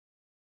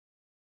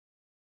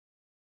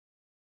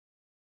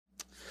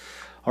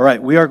All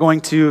right, we are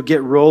going to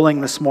get rolling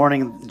this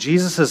morning.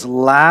 Jesus'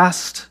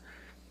 last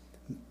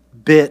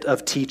bit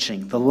of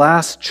teaching, the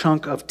last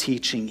chunk of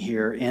teaching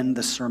here in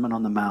the Sermon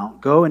on the Mount.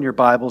 Go in your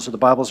Bibles, or the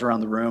Bibles around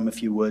the room,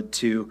 if you would,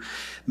 to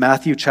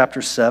Matthew chapter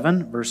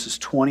 7, verses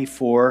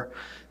 24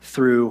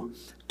 through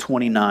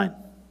 29.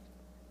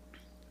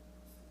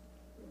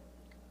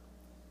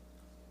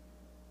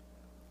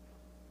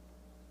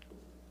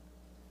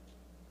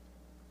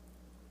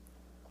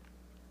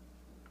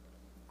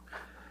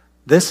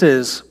 This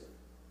is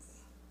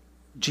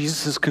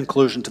Jesus'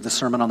 conclusion to the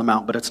Sermon on the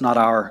Mount, but it's not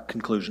our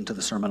conclusion to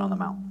the Sermon on the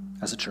Mount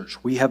as a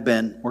church. We're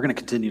going to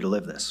continue to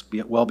live this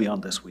well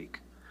beyond this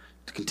week,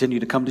 to continue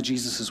to come to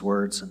Jesus'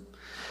 words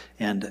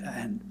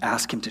and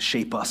ask him to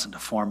shape us and to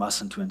form us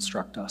and to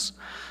instruct us.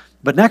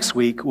 But next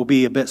week will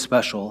be a bit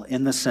special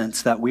in the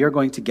sense that we are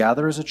going to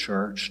gather as a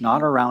church,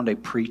 not around a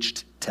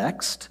preached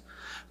text,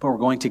 but we're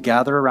going to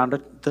gather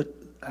around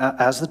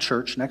as the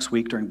church next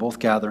week during both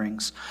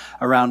gatherings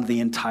around the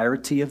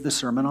entirety of the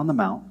Sermon on the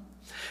Mount.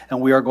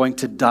 And we are going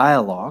to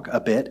dialogue a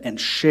bit and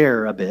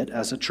share a bit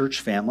as a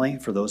church family,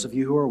 for those of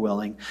you who are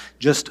willing,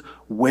 just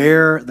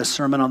where the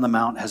Sermon on the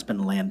Mount has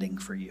been landing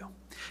for you.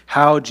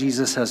 How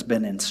Jesus has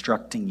been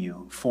instructing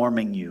you,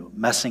 forming you,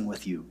 messing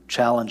with you,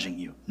 challenging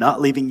you, not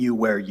leaving you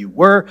where you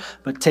were,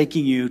 but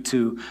taking you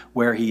to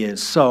where he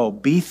is. So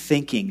be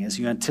thinking as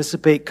you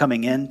anticipate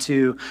coming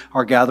into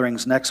our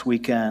gatherings next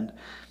weekend,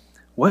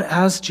 what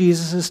has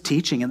Jesus'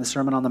 teaching in the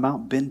Sermon on the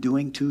Mount been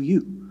doing to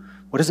you?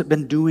 What has it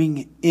been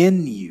doing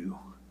in you?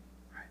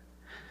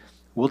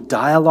 We'll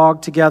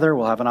dialogue together.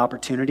 We'll have an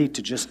opportunity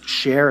to just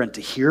share and to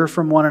hear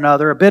from one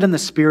another, a bit in the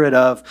spirit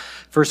of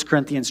 1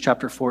 Corinthians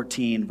chapter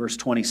 14, verse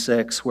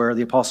 26, where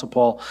the Apostle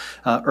Paul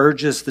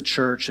urges the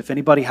church, if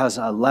anybody has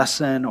a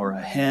lesson or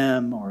a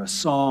hymn or a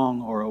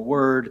song or a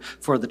word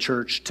for the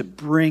church, to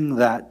bring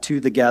that to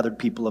the gathered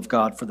people of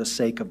God for the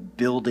sake of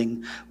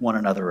building one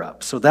another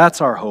up. So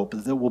that's our hope,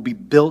 that we'll be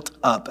built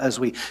up as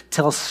we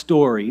tell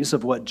stories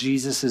of what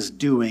Jesus is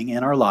doing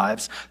in our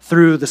lives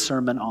through the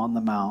Sermon on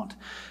the Mount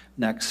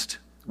next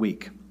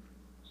week.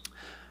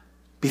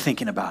 Be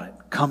thinking about it.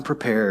 Come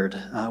prepared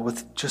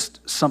with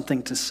just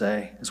something to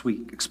say as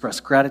we express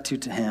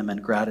gratitude to him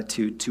and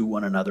gratitude to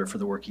one another for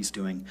the work he's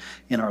doing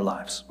in our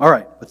lives. All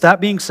right, with that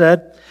being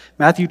said,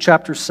 Matthew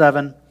chapter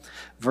 7,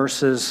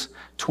 verses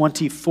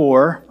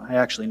 24. I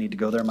actually need to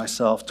go there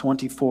myself.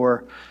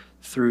 24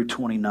 through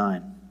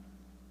 29.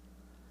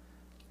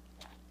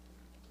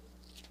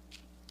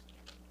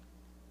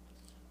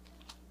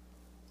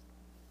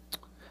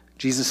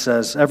 Jesus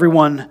says,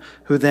 everyone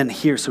who then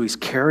hears, so he's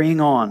carrying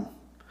on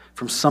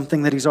from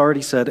something that he's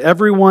already said,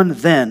 everyone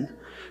then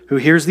who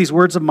hears these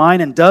words of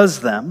mine and does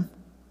them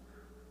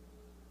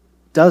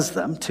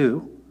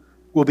too,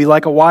 will be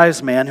like a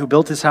wise man who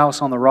built his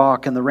house on the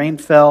rock, and the rain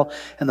fell,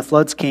 and the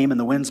floods came, and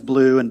the winds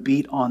blew and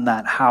beat on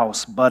that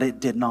house, but it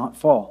did not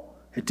fall.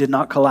 It did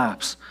not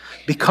collapse.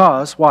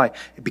 Because, why?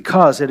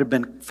 Because it had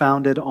been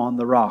founded on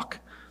the rock.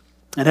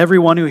 And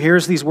everyone who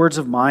hears these words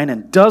of mine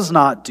and does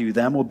not do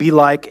them will be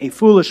like a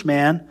foolish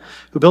man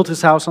who built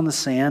his house on the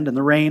sand, and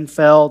the rain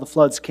fell, the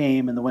floods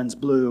came, and the winds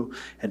blew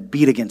and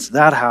beat against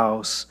that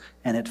house,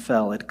 and it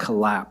fell, it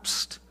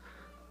collapsed.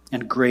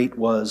 And great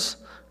was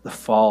the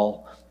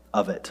fall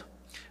of it.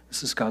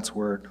 This is God's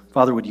word.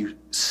 Father, would you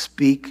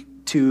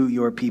speak to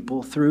your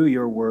people through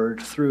your word,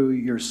 through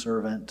your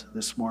servant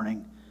this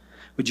morning?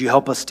 Would you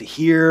help us to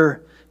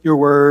hear your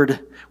word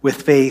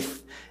with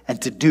faith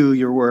and to do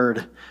your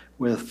word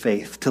with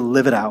faith, to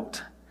live it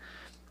out?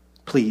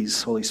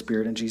 Please, Holy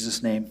Spirit, in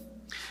Jesus' name,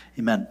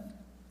 amen.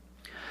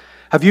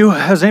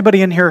 Has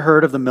anybody in here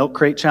heard of the Milk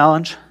Crate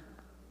Challenge? Have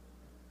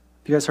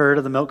you guys heard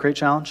of the Milk Crate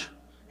Challenge?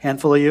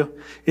 Handful of you?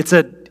 It's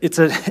a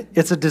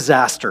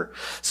disaster.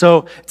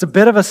 So it's a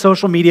bit of a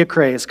social media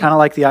craze, kind of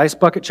like the Ice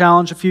Bucket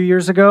Challenge a few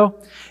years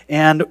ago.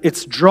 And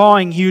it's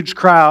drawing huge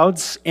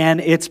crowds,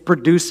 and it's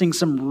producing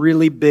some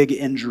really big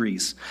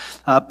injuries.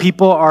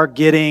 People are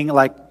getting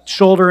like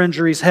shoulder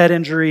injuries, head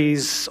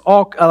injuries,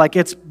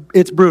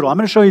 it's brutal. I'm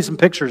going to show you some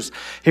pictures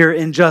here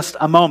in just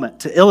a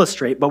moment to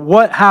illustrate. But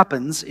what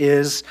happens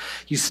is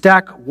you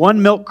stack one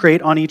milk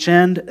crate on each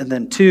end, and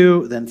then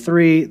 2, then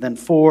 3, then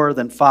 4,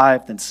 then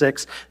 5, then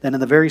 6. Then in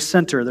the very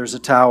center, there's a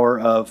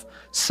tower of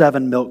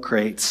 7 milk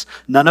crates.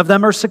 None of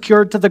them are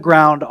secured to the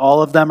ground.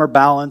 All of them are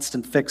balanced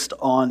and fixed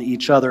on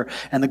each other.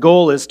 And the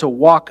goal is to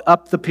walk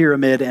up the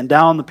pyramid and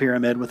down the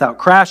pyramid without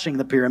crashing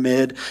the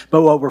pyramid.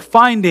 But what we're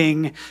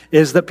finding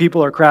is that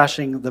people are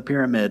crashing the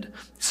pyramid.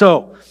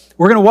 So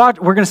we're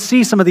going to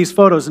see some of these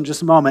photos in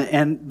just a moment,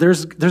 and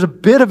there's a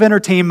bit of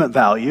entertainment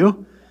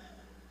value,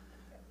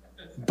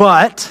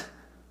 but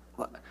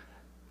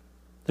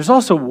there's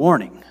also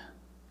warning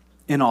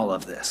in all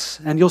of this.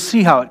 And you'll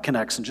see how it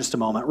connects in just a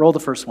moment. Roll the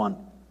first one.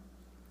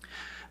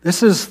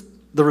 This is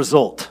the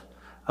result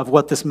of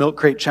what this Milk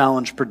Crate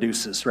Challenge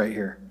produces right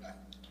here.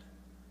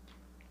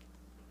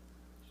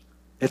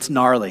 It's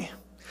gnarly.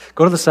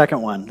 Go to the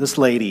second one. This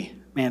lady,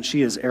 man,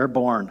 she is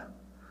airborne.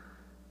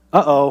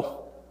 Uh-oh.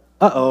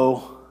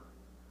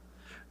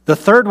 The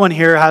third one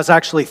here has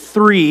actually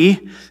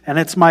 3, and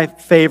it's my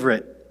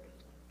favorite.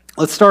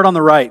 Let's start on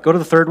the right. Go to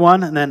the third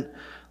one, and then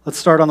let's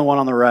start on the one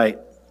on the right.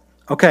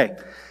 Okay,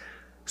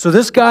 so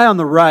this guy on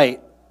the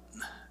right,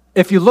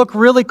 if you look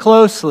really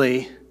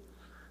closely,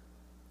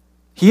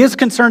 he is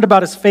concerned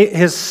about his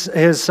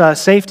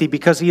safety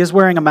because he is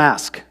wearing a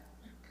mask.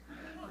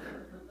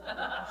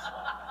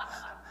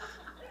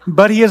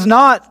 But he is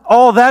not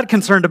all that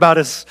concerned about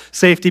his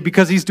safety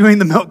because he's doing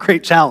the milk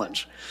crate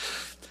challenge.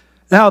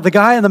 Now, the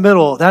guy in the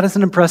middle, that is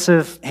an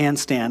impressive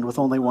handstand with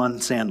only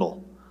one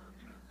sandal.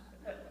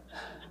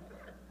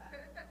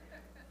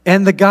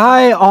 And the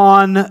guy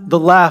on the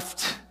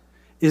left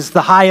is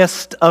the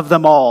highest of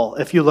them all,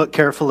 if you look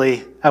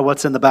carefully at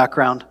what's in the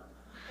background.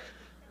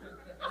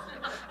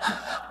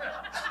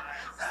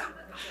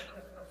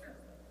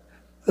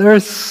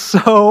 There's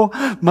so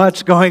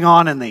much going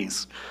on in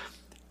these.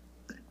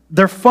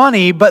 They're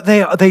funny, but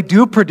they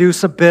do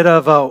produce a bit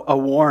of a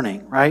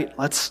warning, right?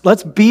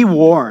 Let's be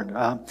warned.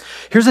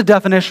 Here's a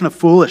definition of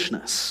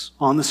foolishness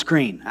on the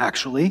screen,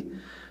 actually.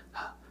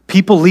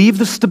 People leave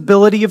the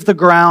stability of the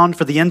ground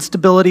for the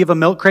instability of a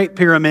milk crate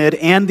pyramid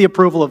and the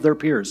approval of their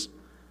peers.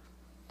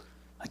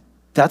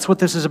 That's what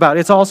this is about.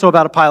 It's also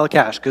about a pile of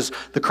cash because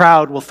the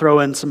crowd will throw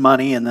in some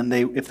money and then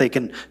if they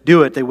can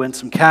do it, they win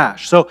some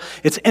cash. So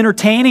it's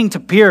entertaining to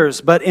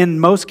peers, but in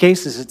most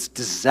cases, it's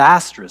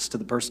disastrous to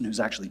the person who's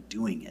actually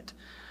doing it.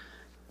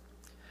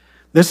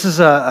 This is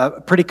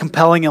a pretty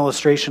compelling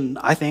illustration,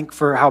 I think,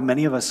 for how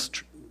many of us,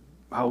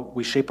 how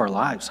we shape our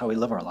lives, how we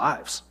live our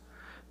lives.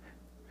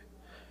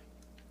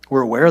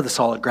 We're aware of the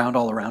solid ground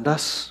all around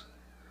us,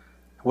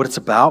 what it's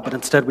about, but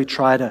instead we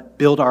try to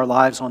build our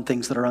lives on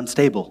things that are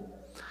unstable,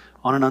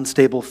 on an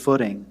unstable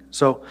footing.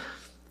 So,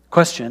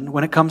 question,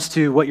 when it comes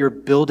to what you're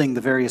building,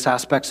 the various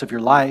aspects of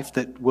your life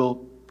that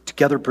will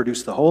together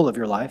produce the whole of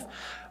your life,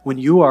 when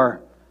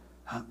you're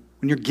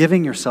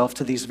giving yourself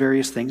to these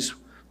various things,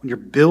 when you're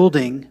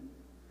building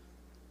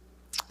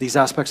these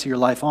aspects of your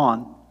life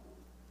on,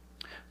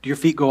 do your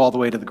feet go all the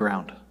way to the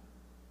ground?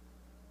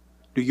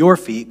 Do your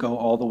feet go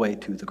all the way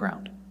to the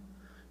ground?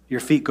 Your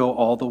feet go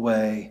all the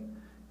way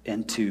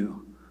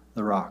into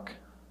the rock?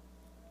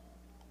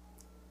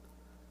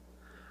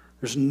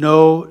 There's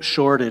no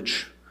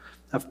shortage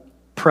of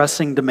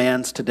pressing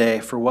demands today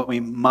for what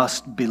we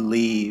must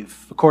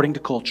believe according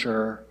to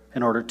culture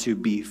in order to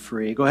be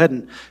free. Go ahead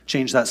and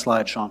change that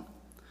slide, Sean.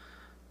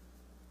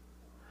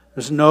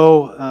 There's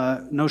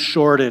no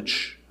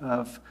shortage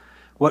of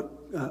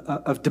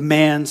of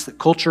demands that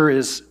culture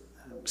is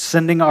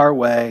sending our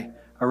way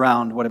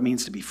around what it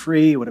means to be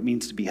free, what it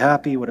means to be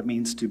happy, what it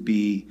means to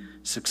be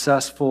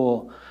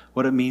successful,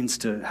 what it means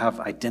to have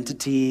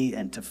identity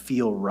and to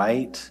feel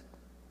right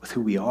with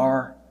who we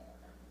are,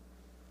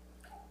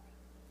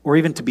 or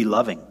even to be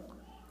loving.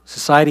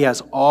 Society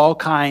has all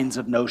kinds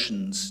of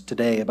notions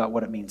today about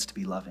what it means to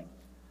be loving.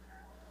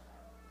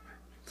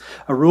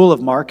 A rule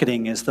of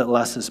marketing is that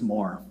less is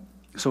more.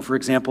 So, for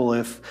example,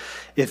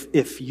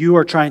 if you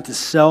are trying to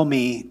sell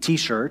me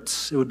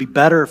t-shirts, it would be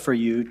better for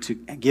you to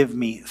give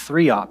me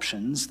 3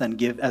 options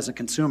as a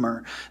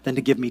consumer than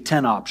to give me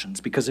 10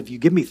 options. Because if you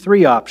give me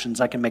 3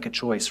 options, I can make a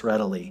choice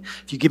readily.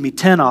 If you give me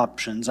 10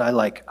 options,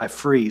 I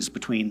freeze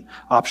between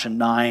option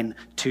 9,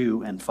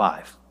 2, and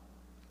 5.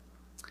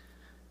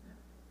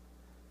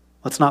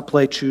 Let's not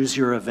play choose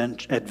your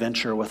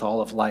adventure with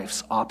all of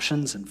life's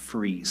options and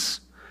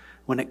freeze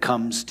when it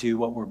comes to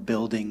what we're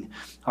building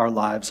our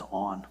lives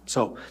on.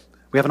 So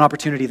we have an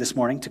opportunity this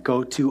morning to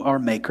go to our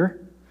Maker,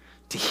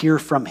 to hear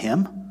from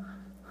Him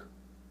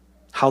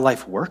how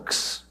life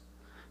works,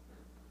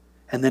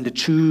 and then to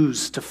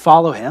choose to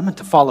follow Him and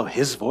to follow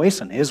His voice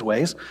and His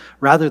ways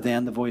rather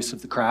than the voice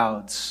of the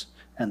crowds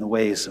and the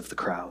ways of the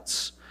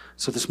crowds.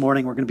 So this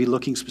morning we're going to be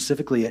looking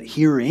specifically at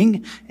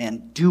hearing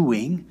and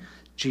doing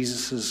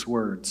Jesus'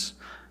 words.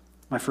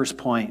 My first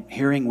point,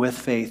 hearing with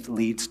faith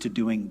leads to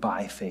doing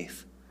by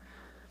faith.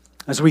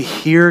 As we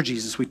hear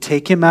Jesus, we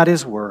take Him at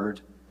His word,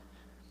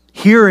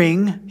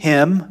 hearing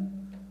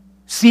Him,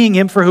 seeing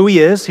Him for who He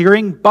is,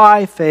 hearing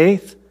by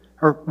faith,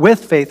 or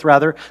with faith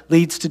rather,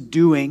 leads to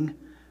doing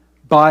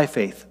by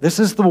faith. This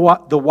is the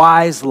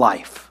wise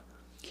life.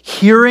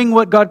 Hearing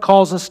what God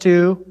calls us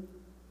to,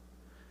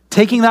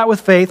 taking that with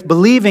faith,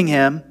 believing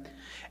Him,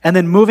 and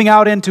then moving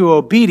out into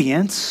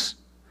obedience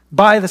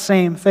by the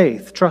same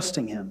faith,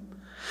 trusting Him.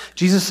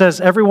 Jesus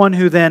says, everyone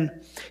who then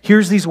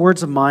hears these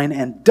words of mine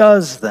and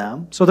does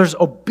them. So there's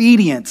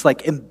obedience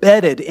like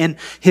embedded in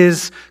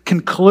His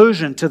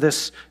conclusion to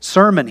this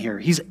sermon here.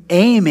 He's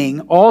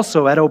aiming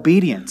also at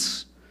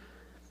obedience.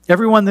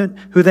 Everyone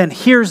who then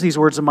hears these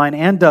words of mine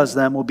and does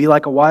them will be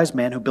like a wise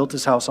man who built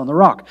his house on the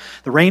rock.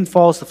 The rain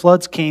falls, the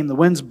floods came, the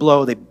winds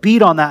blow, they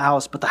beat on that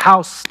house, but the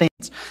house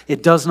stands.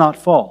 It does not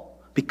fall.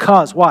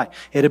 Because, why?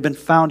 It had been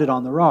founded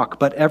on the rock.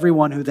 But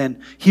everyone who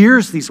then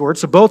hears these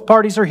words, so both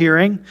parties are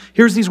hearing,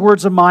 hears these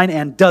words of mine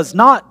and does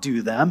not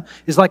do them,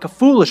 is like a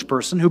foolish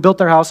person who built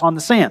their house on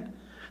the sand.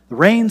 The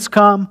rains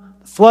come,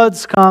 the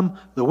floods come,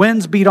 the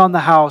winds beat on the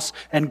house,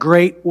 and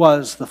great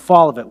was the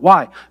fall of it.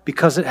 Why?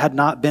 Because it had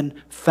not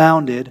been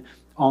founded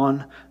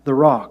on the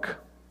rock.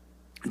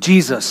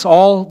 Jesus,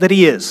 all that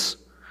He is,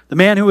 The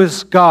man who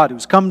is God,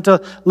 who's come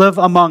to live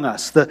among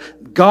us. The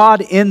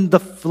God in the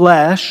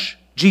flesh,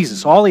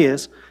 Jesus, all he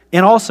is,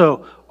 and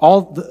also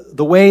all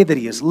the way that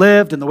he has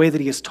lived and the way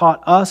that he has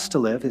taught us to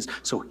live.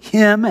 So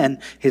him and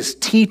his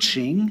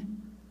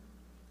teaching,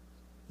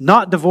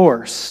 not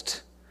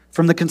divorced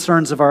from the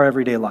concerns of our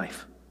everyday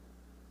life.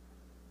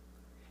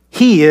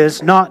 He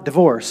is not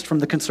divorced from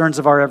the concerns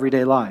of our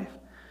everyday life.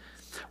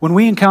 When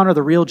we encounter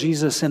the real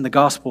Jesus in the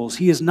Gospels,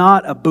 he is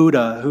not a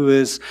Buddha who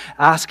is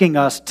asking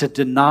us to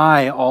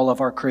deny all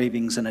of our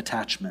cravings and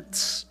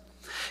attachments.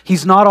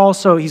 He's not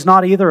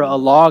either a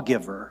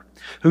lawgiver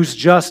who's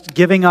just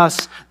giving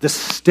us the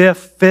stiff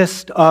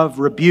fist of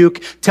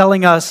rebuke,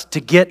 telling us to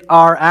get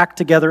our act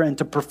together and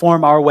to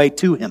perform our way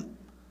to him.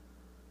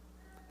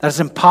 That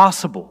is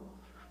impossible.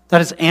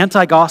 That is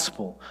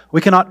anti-gospel. We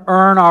cannot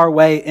earn our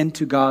way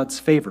into God's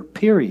favor,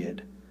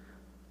 period.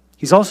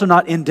 He's also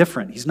not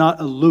indifferent. He's not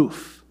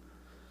aloof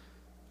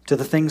to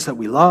the things that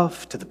we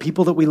love, to the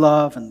people that we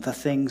love, and the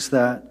things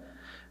that,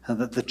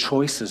 the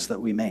choices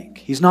that we make.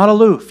 He's not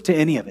aloof to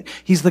any of it.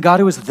 He's the God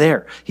who is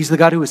there. He's the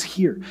God who is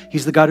here.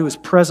 He's the God who is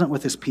present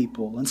with his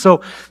people. And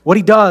so what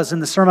he does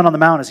in the Sermon on the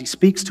Mount is he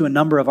speaks to a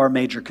number of our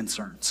major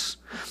concerns.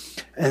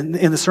 And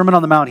in the Sermon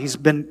on the Mount, he's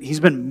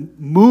been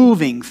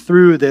moving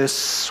through this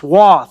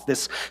swath,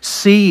 this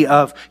sea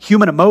of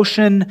human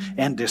emotion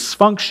and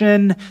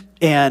dysfunction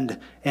and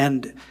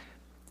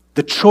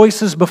the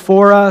choices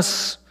before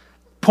us,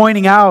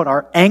 pointing out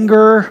our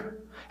anger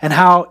and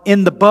how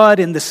in the bud,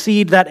 in the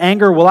seed, that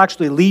anger will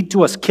actually lead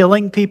to us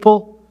killing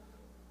people.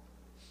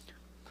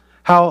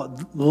 How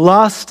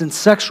lust and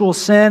sexual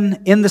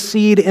sin in the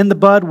seed, in the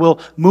bud,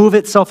 will move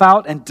itself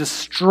out and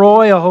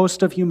destroy a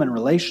host of human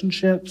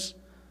relationships.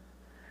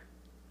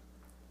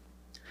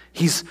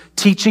 He's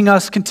teaching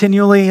us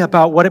continually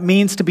about what it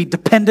means to be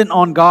dependent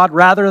on God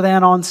rather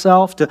than on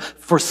self, to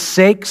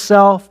forsake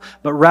self,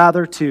 but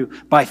rather to,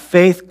 by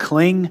faith,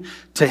 cling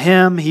to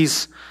him.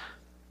 He's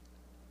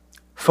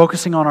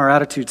focusing on our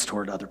attitudes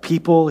toward other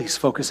people. He's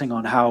focusing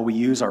on how we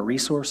use our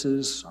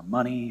resources, our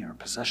money, our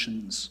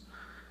possessions.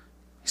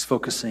 He's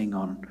focusing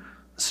on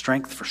the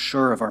strength, for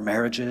sure, of our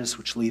marriages,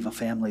 which leave a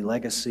family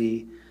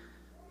legacy,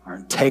 our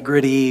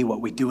integrity, what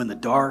we do in the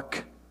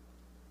dark,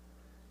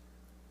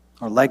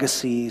 our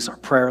legacies, our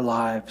prayer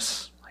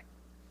lives.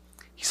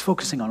 He's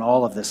focusing on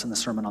all of this in the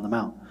Sermon on the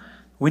Mount.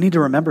 We need to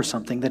remember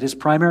something, that his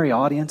primary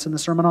audience in the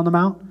Sermon on the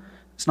Mount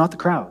is not the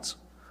crowds.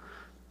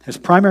 His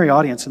primary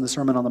audience in the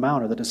Sermon on the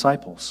Mount are the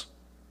disciples.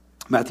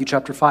 Matthew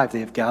chapter 5,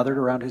 they have gathered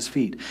around his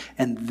feet.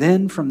 And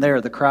then from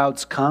there, the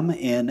crowds come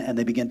in and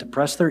they begin to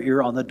press their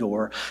ear on the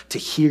door to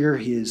hear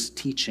his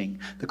teaching.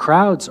 The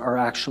crowds are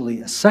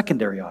actually a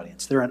secondary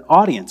audience. They're an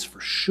audience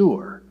for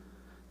sure,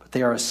 but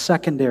they are a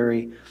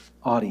secondary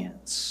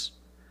audience.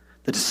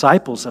 The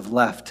disciples have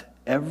left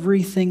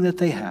everything that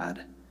they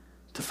had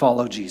to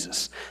follow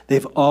Jesus.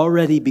 They've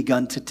already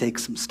begun to take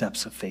some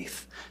steps of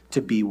faith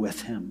to be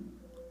with him.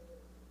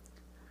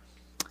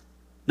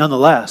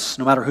 Nonetheless,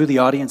 no matter who the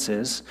audience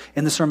is,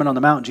 in the Sermon on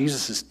the Mount,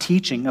 Jesus is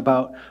teaching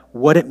about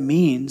what it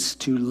means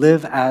to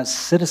live as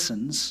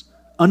citizens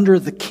under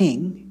the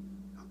King,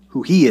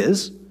 who he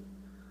is,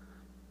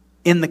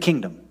 in the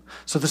kingdom.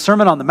 So the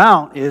Sermon on the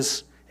Mount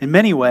is, in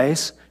many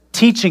ways,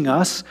 teaching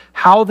us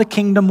how the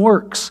kingdom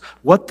works,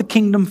 what the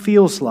kingdom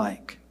feels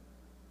like.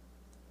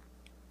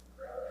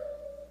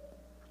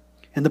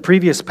 In the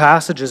previous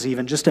passages,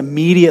 even just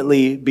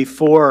immediately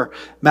before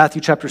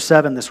Matthew chapter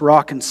 7, this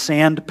rock and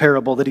sand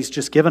parable that he's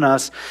just given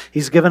us,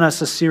 he's given a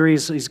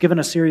series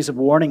of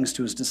warnings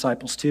to his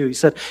disciples too. He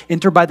said,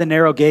 enter by the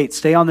narrow gate,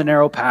 stay on the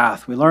narrow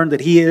path. We learned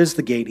that he is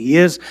the gate, he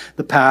is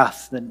the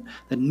path,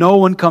 that no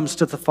one comes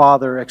to the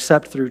Father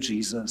except through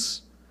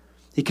Jesus.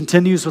 He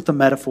continues with the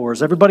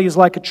metaphors. Everybody is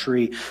like a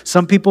tree.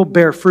 Some people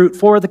bear fruit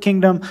for the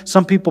kingdom.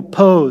 Some people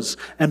pose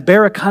and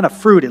bear a kind of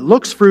fruit. It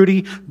looks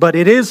fruity, but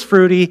it is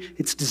fruity.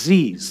 It's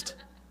diseased.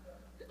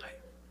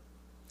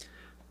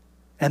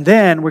 And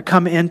then we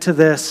come into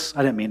this.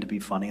 I didn't mean to be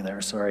funny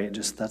there. Sorry.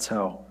 That's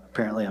how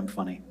apparently I'm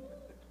funny.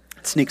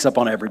 It sneaks up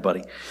on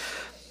everybody.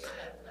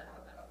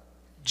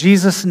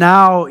 Jesus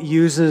now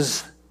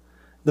uses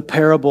the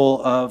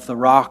parable of the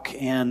rock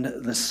and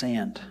the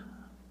sand.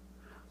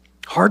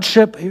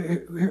 Hardship,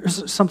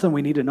 here's something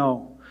we need to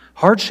know.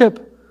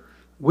 Hardship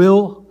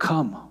will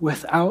come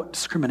without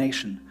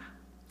discrimination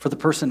for the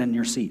person in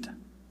your seat.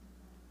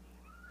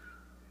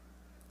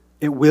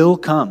 It will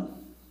come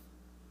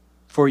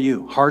for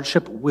you.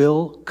 Hardship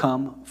will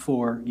come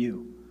for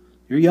you.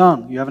 You're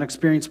young. You haven't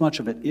experienced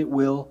much of it. It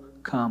will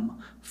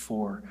come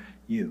for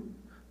you.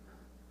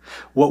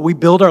 What we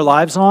build our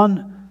lives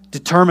on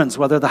determines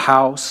whether the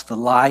house, the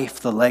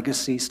life, the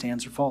legacy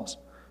stands or falls.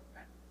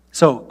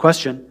 So,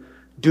 question.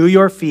 Do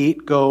your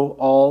feet go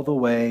all the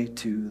way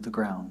to the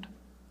ground?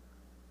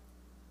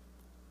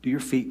 Do your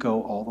feet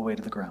go all the way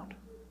to the ground?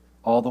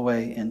 All the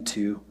way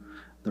into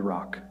the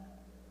rock?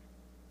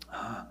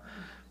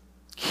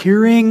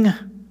 Hearing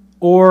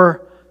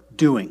or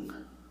doing?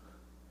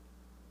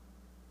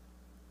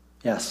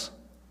 Yes.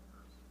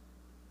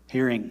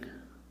 Hearing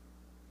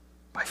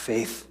by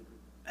faith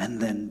and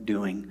then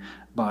doing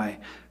by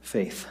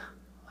faith.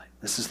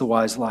 This is the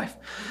wise life.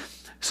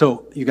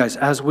 So, you guys,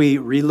 as we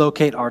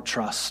relocate our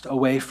trust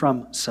away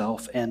from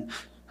self and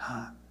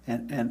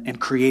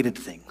created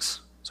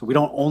things, so we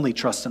don't only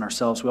trust in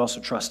ourselves, we also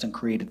trust in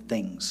created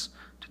things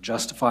to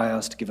justify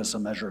us, to give us a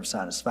measure of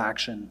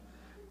satisfaction,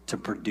 to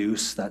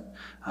produce that,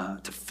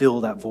 to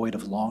fill that void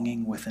of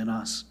longing within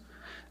us.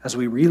 As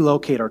we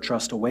relocate our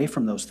trust away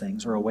from those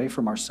things or away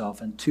from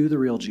ourselves and to the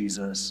real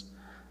Jesus,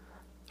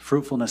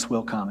 fruitfulness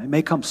will come. It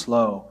may come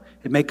slow.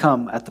 It may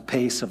come at the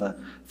pace of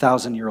a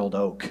 1,000-year-old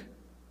oak.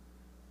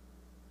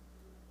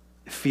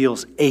 It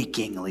feels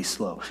achingly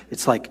slow.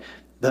 It's like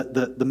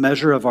the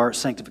measure of our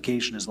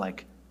sanctification is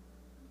like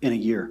in a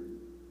year,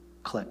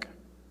 click.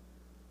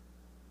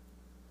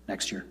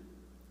 Next year,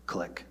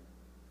 click.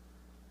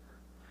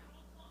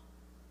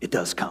 It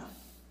does come.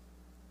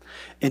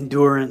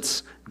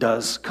 Endurance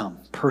does come.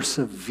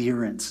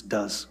 Perseverance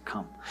does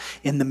come.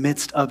 In the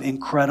midst of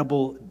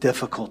incredible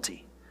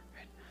difficulty,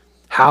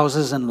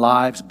 houses and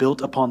lives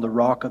built upon the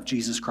rock of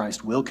Jesus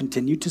Christ will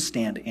continue to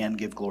stand and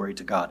give glory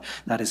to God.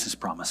 That is his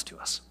promise to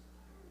us.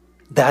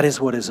 That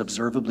is what is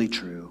observably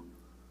true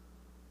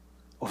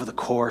over the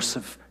course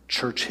of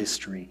church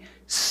history,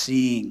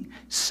 seeing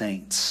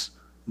saints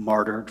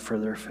martyred for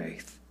their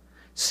faith,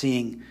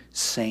 seeing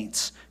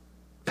saints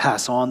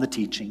pass on the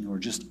teaching who are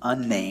just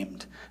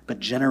unnamed, but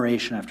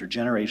generation after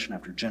generation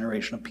after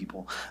generation of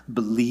people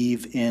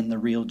believe in the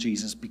real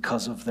Jesus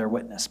because of their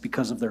witness,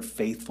 because of their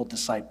faithful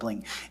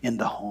discipling in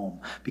the home,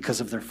 because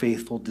of their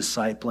faithful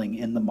discipling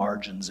in the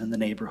margins, in the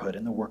neighborhood,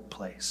 in the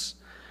workplace.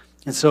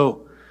 And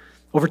so,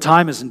 over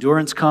time, as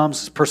endurance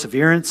comes, as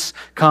perseverance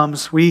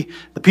comes, we,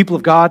 the people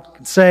of God,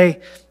 can say,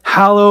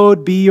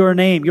 hallowed be your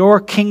name, your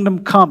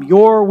kingdom come,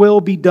 your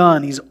will be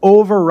done. He's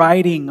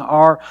overriding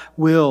our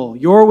will.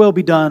 Your will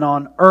be done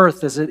on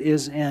earth as it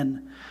is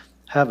in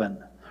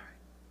heaven.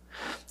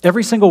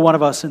 Every single one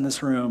of us in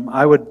this room,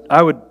 I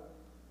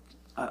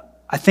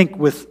think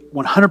with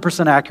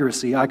 100%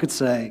 accuracy, I could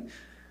say,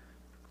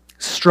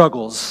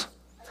 struggles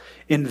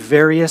in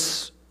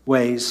various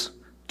ways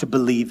to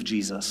believe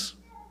Jesus,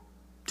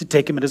 to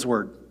take him at his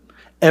word.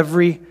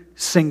 Every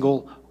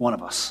single one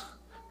of us.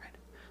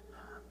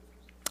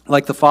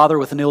 Like the father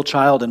with an ill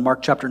child in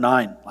Mark chapter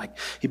 9. Like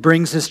he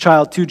brings his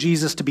child to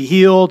Jesus to be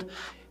healed.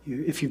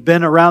 If you've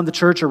been around the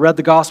church or read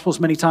the Gospels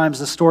many times,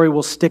 the story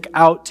will stick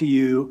out to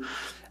you.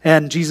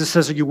 And Jesus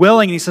says, are you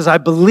willing? And he says, I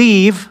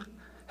believe,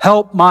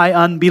 help my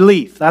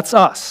unbelief. That's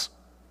us.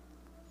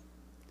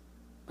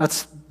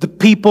 That's the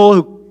people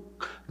who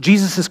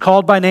Jesus is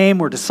called by name.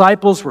 We're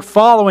disciples, we're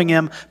following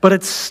him, but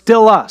it's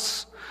still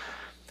us.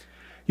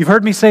 You've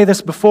heard me say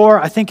this before.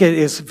 I think it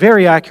is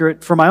very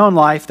accurate for my own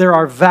life. There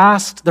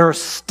are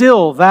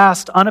still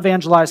vast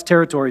unevangelized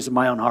territories in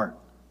my own heart.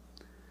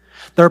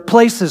 There are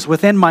places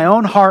within my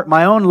own heart,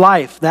 my own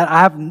life that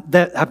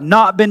have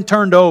not been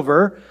turned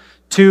over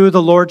to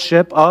the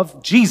lordship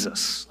of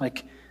Jesus.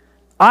 Like,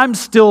 I'm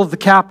still the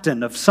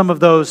captain of some of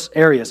those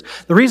areas.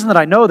 The reason that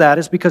I know that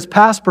is because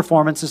past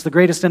performance is the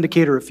greatest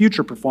indicator of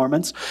future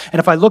performance. And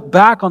if I look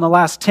back on the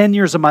last 10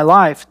 years of my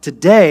life,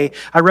 today,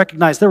 I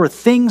recognize there were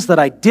things that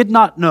I did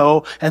not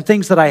know and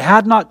things that I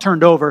had not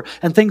turned over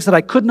and things that I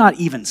could not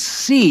even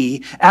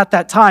see at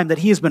that time that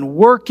he has been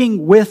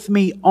working with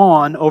me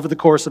on over the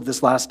course of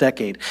this last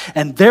decade.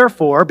 And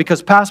therefore,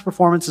 because past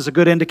performance is a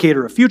good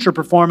indicator of future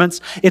performance,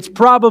 it's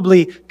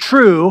probably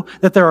true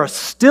that there are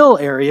still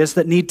areas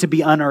that need to be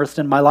unearthed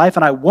in my life,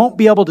 and I won't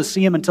be able to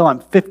see him until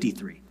I'm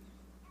 53.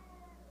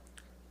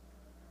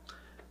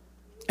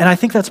 And I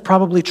think that's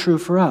probably true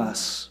for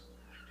us,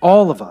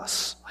 all of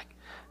us.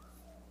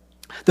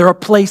 There are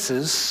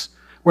places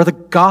where the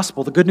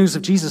gospel, the good news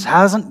of Jesus,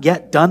 hasn't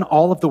yet done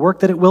all of the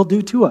work that it will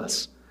do to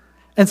us.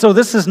 And so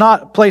this is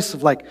not a place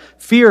of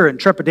fear and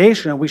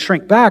trepidation and we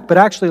shrink back, but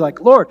actually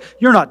Lord,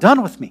 you're not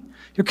done with me.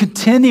 You're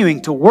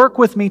continuing to work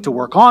with me, to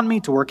work on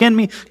me, to work in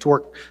me, to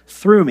work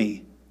through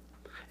me.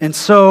 And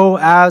so,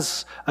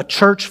 as a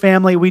church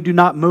family, we do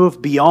not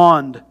move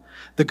beyond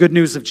the good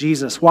news of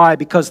Jesus. Why?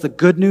 Because the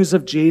good news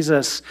of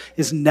Jesus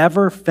is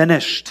never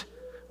finished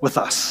with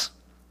us.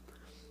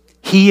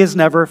 He is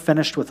never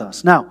finished with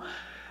us. Now,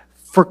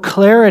 for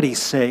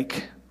clarity's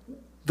sake,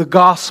 the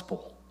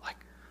gospel.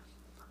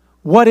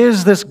 What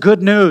is this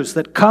good news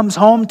that comes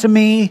home to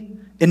me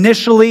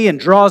initially and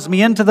draws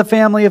me into the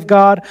family of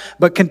God,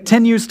 but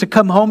continues to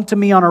come home to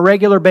me on a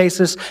regular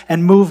basis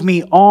and move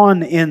me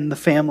on in the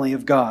family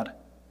of God?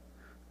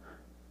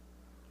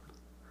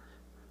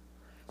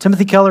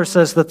 Timothy Keller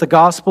says that the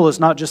gospel is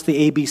not just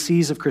the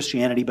ABCs of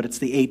Christianity, but it's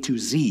the A to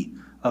Z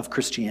of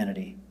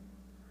Christianity.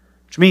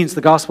 Which means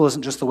the gospel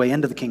isn't just the way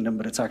into the kingdom,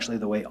 but it's actually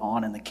the way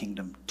on in the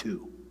kingdom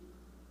too.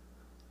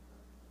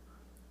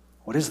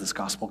 What is this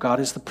gospel? God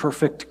is the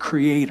perfect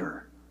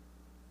creator.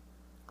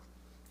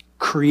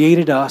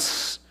 Created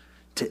us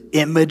to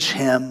image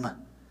him,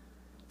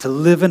 to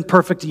live in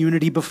perfect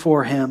unity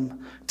before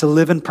him, to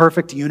live in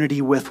perfect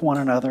unity with one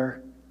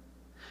another.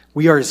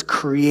 We are his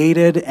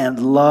created and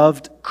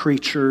loved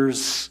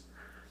creatures,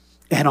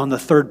 and on the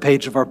third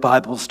page of our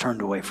Bibles,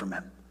 turned away from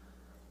him.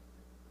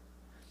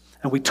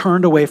 And we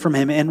turned away from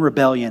him in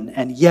rebellion,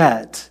 and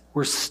yet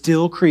we're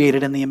still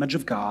created in the image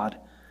of God,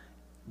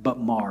 but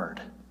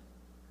marred.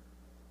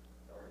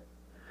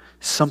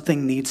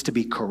 Something needs to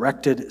be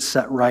corrected,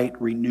 set right,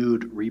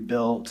 renewed,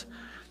 rebuilt.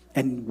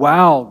 And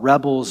while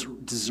rebels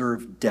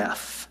deserve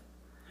death,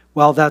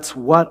 while that's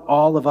what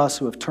all of us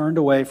who have turned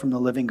away from the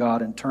living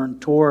God and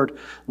turned toward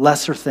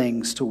lesser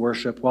things to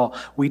worship, while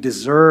we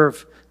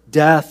deserve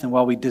death and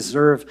while we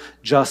deserve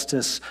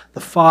justice, the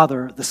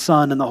Father, the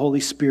Son, and the Holy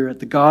Spirit,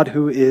 the God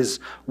who is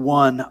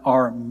one,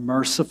 are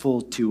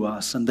merciful to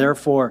us. And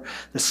therefore,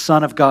 the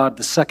Son of God,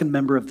 the second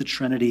member of the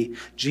Trinity,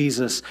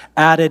 Jesus,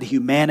 added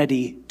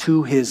humanity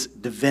to his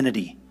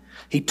divinity.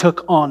 He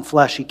took on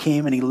flesh. He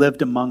came and he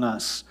lived among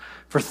us.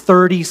 For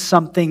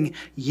 30-something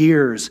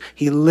years,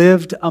 he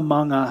lived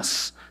among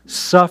us,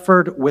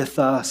 suffered with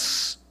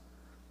us,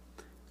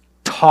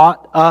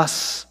 taught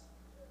us,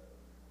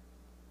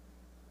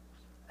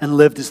 and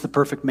lived as the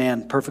perfect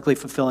man, perfectly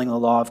fulfilling the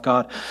law of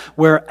God.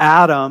 Where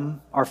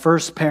Adam, our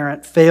first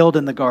parent, failed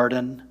in the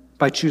garden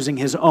by choosing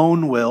his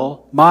own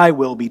will, my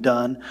will be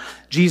done,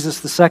 Jesus,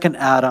 the second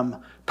Adam,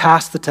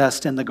 passed the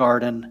test in the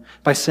garden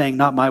by saying,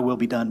 not my will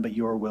be done, but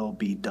your will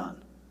be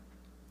done.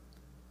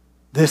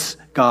 This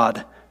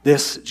God,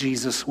 this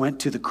Jesus went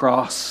to the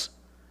cross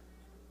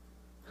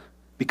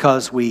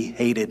because we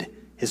hated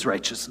his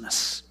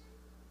righteousness.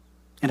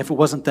 And if it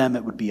wasn't them,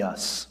 it would be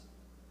us.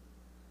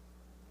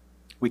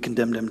 We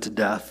condemned him to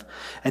death.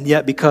 And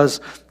yet,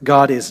 because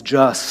God is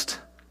just,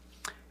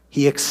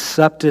 he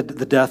accepted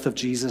the death of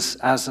Jesus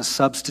as a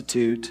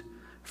substitute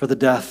for the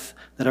death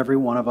that every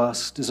one of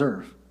us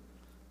deserve.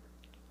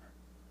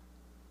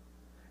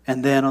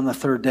 And then on the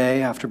third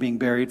day, after being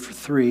buried for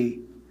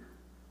 3,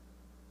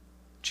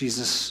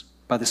 Jesus,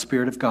 by the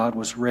Spirit of God,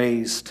 was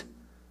raised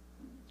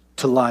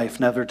to life,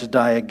 never to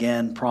die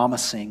again,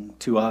 promising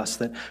to us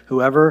that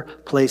whoever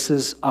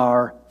places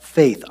our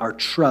faith, our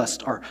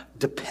trust, our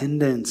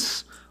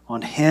dependence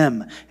on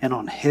him and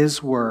on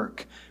his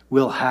work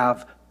will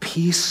have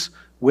peace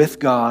with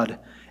God,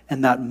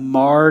 and that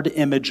marred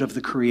image of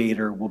the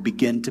Creator will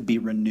begin to be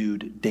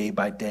renewed day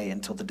by day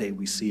until the day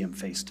we see him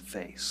face to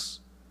face.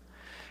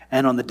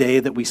 And on the day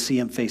that we see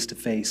him face to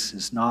face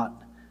is not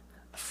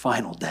the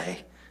final day.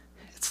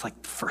 It's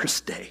like the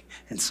first day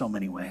in so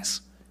many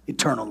ways.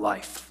 Eternal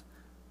life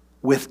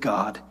with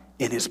God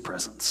in his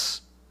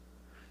presence.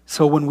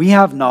 So when we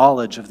have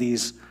knowledge of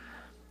these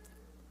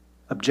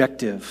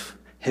objective,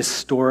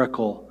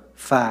 historical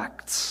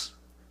facts,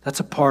 that's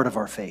a part of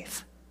our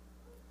faith.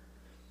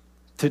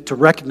 To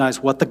recognize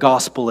what the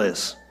gospel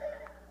is.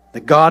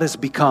 That God has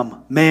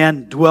become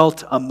man,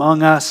 dwelt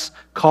among us,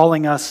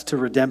 calling us to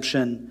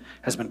redemption,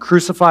 has been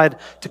crucified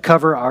to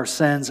cover our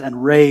sins,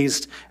 and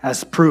raised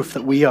as proof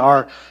that we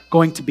are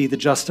going to be the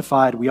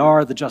justified. We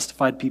are the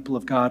justified people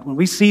of God. When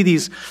we see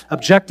these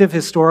objective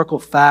historical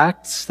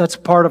facts, that's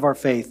part of our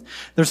faith.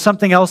 There's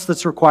something else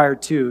that's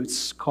required too.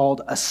 It's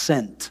called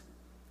assent.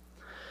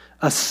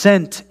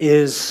 Assent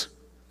is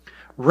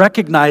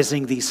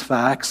recognizing these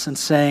facts and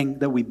saying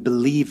that we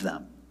believe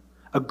them,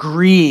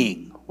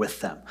 agreeing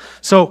with them.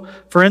 So,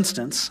 for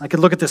instance, I could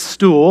look at this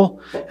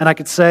stool and I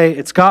could say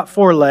it's got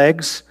 4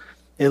 legs.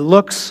 It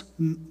looks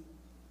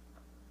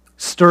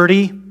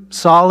sturdy,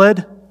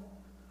 solid.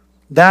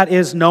 That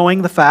is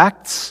knowing the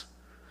facts.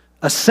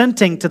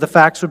 Assenting to the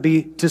facts would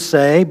be to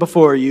say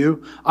before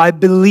you, I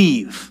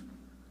believe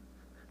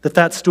that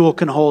that stool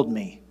can hold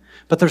me.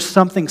 But there's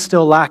something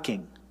still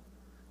lacking.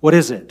 What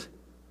is it?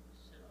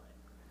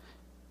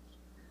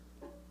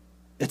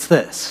 It's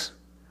this.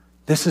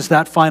 This is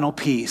that final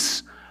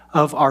piece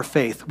of our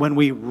faith. When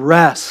we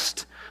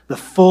rest the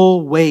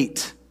full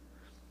weight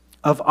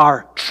of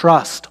our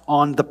trust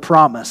on the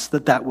promise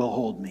that that will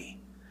hold me.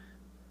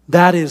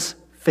 That is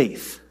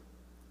faith.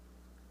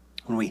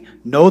 When we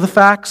know the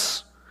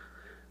facts,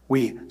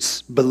 we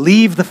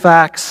believe the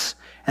facts,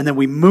 and then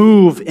we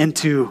move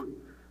into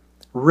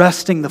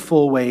resting the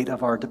full weight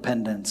of our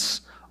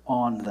dependence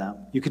on them.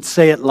 You could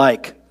say it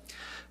like,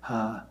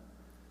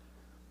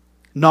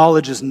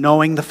 knowledge is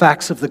knowing the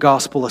facts of the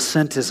gospel.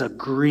 Assent is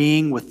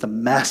agreeing with the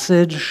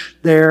message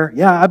there.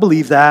 Yeah, I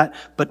believe that.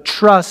 But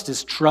trust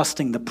is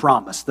trusting the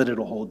promise that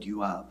it'll hold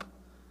you up.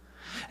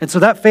 And so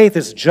that faith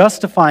is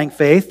justifying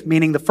faith,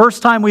 meaning the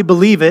first time we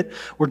believe it,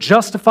 we're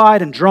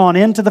justified and drawn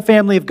into the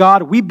family of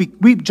God.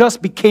 We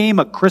just became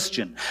a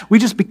Christian. We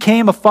just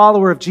became a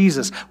follower of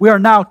Jesus. We are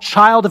now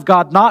child of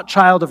God, not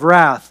child of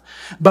wrath.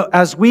 But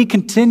as we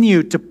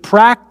continue to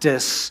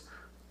practice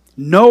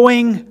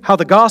knowing how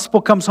the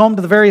gospel comes home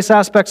to the various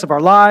aspects of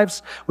our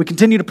lives, we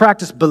continue to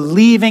practice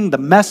believing the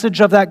message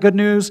of that good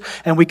news,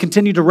 and we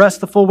continue to rest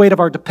the full weight of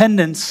our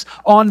dependence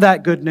on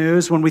that good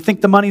news. When we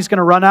think the money's going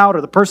to run out,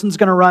 or the person's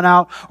going to run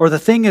out, or the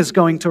thing is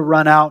going to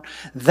run out,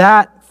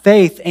 that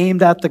faith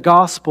aimed at the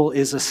gospel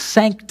is a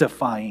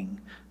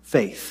sanctifying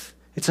faith.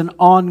 It's an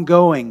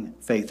ongoing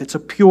faith. It's a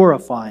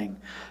purifying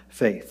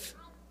faith.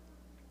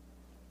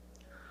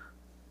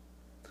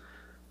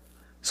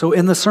 So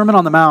in the Sermon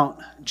on the Mount,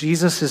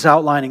 Jesus is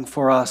outlining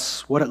for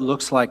us what it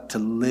looks like to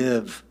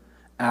live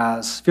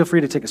as, feel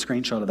free to take a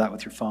screenshot of that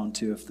with your phone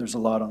too, if there's a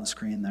lot on the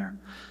screen there.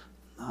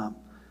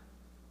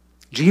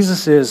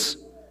 Jesus is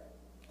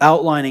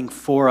outlining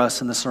for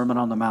us in the Sermon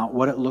on the Mount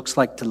what it looks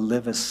like to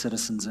live as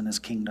citizens in his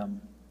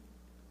kingdom.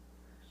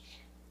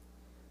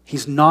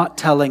 He's not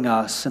telling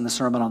us in the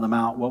Sermon on the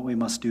Mount what we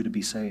must do to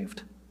be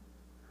saved.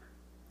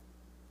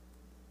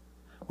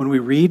 When we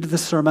read the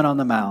Sermon on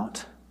the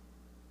Mount,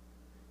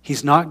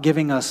 he's not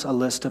giving us a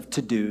list of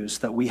to-dos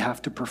that we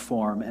have to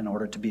perform in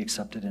order to be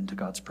accepted into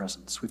God's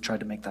presence. We've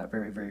tried to make that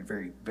very, very,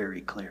 very,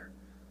 very clear.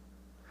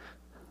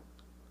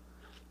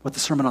 What the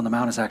Sermon on the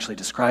Mount is actually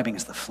describing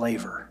is the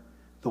flavor,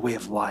 the way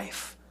of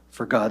life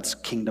for God's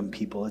kingdom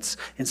people.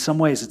 In some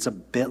ways, it's a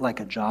bit like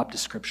a job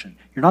description.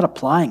 You're not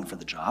applying for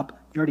the job.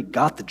 You already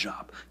got the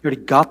job. You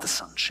already got the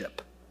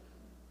sonship.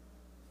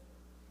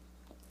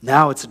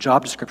 Now it's a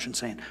job description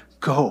saying,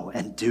 go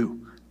and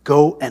do.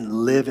 Go and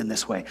live in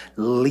this way.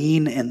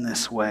 Lean in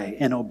this way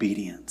in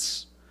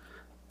obedience.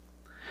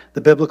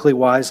 The biblically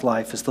wise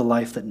life is the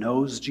life that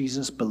knows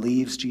Jesus,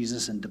 believes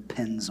Jesus, and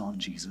depends on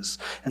Jesus.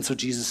 And so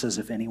Jesus says,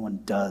 if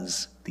anyone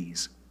does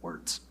these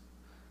words.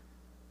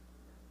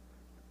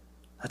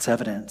 That's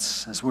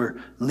evidence as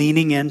we're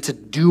leaning into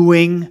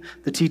doing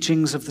the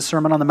teachings of the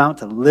Sermon on the Mount,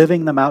 to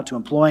living them out, to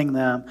employing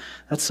them.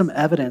 That's some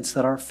evidence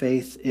that our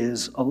faith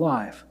is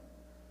alive.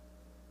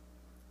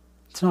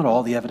 It's not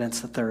all the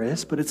evidence that there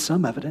is, but it's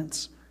some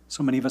evidence.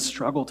 So many of us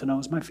struggle to know,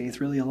 is my faith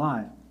really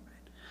alive?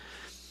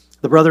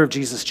 The brother of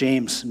Jesus,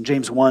 James, in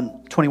James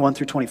 1, 21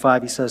 through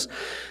 25, he says,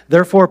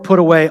 therefore put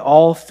away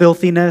all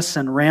filthiness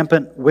and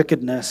rampant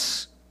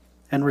wickedness,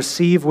 and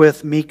receive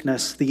with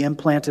meekness the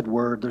implanted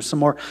word. There's some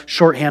more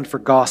shorthand for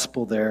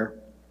gospel there,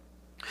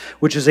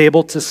 which is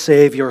able to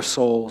save your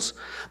souls.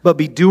 But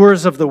be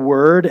doers of the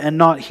word and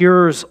not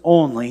hearers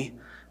only,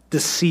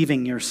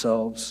 deceiving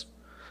yourselves.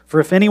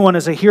 For if anyone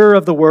is a hearer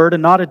of the word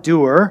and not a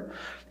doer,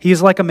 he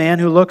is like a man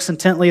who looks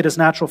intently at his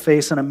natural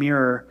face in a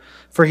mirror.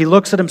 For he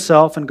looks at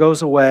himself and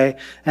goes away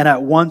and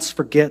at once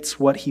forgets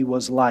what he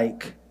was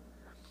like.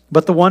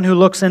 But the one who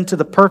looks into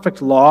the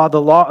perfect law, the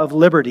law of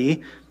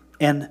liberty,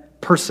 and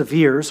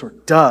perseveres, or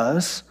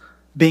does,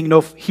 being no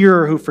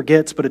hearer who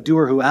forgets, but a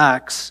doer who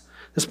acts,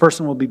 this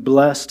person will be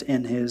blessed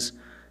in his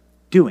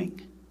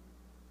doing.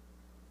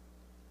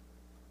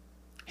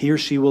 He or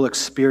she will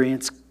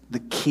experience the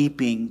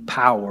keeping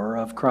power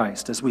of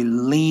Christ as we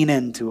lean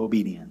into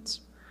obedience.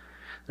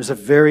 There's a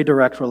very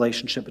direct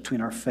relationship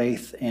between our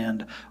faith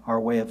and our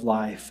way of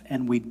life,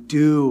 and we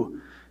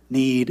do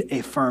need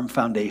a firm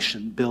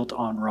foundation built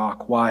on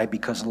rock. Why?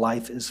 Because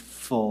life is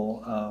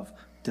full of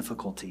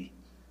difficulty.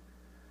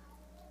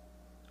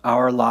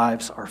 Our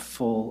lives are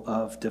full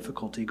of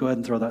difficulty. Go ahead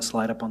and throw that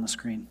slide up on the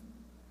screen.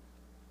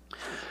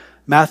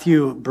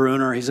 Matthew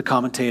Bruner, he's a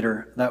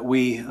commentator that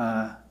we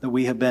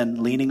have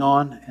been leaning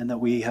on and that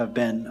we have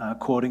been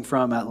quoting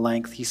from at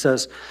length. He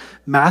says,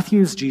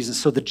 Matthew's Jesus,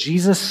 so the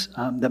Jesus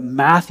that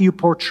Matthew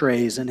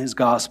portrays in his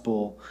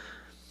gospel,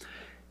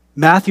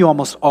 Matthew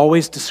almost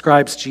always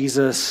describes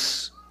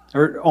Jesus,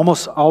 or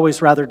almost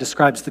always rather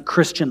describes the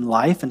Christian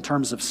life in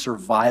terms of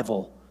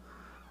survival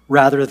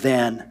rather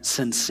than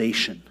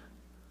sensation.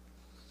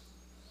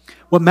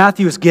 What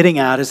Matthew is getting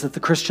at is that the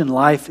Christian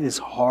life is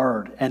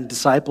hard, and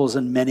disciples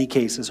in many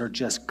cases are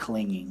just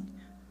clinging,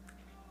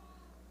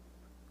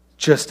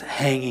 just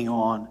hanging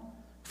on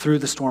through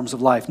the storms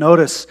of life.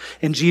 Notice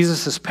in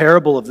Jesus'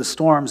 parable of the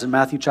storms in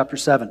Matthew chapter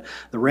 7,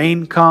 the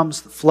rain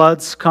comes, the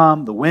floods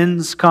come, the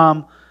winds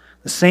come.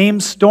 The same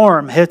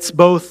storm hits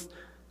both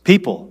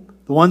people,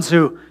 the ones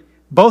who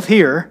both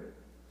hear,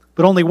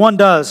 but only one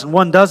does and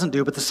one doesn't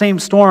do, but the same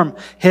storm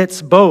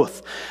hits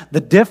both. The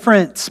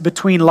difference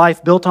between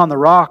life built on the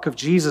rock of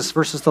Jesus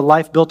versus the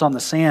life built on the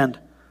sand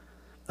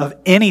of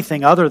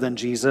anything other than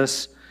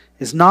Jesus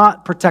is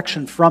not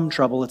protection from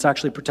trouble, it's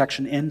actually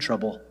protection in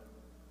trouble.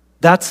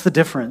 That's the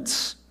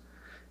difference.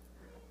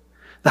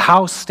 The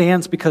house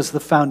stands because the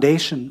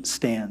foundation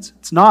stands.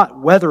 It's not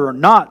whether or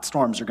not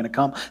storms are going to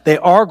come. They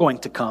are going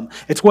to come.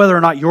 It's whether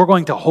or not you're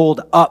going to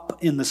hold up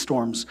in the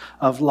storms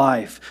of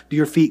life. Do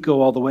your feet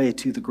go all the way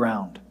to the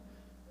ground?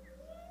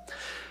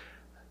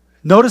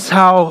 Notice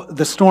how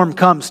the storm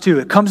comes too.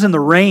 It comes in the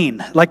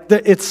rain.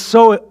 It's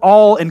so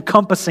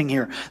all-encompassing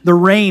here. The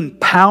rain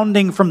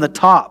pounding from the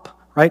top.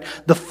 Right?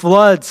 The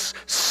floods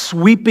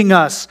sweeping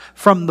us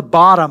from the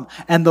bottom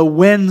and the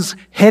winds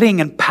hitting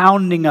and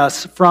pounding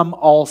us from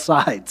all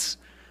sides.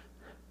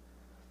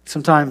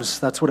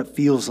 Sometimes that's what it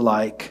feels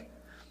like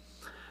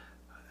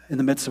in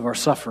the midst of our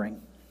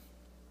suffering.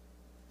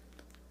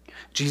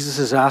 Jesus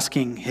is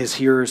asking his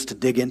hearers to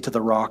dig into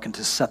the rock and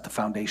to set the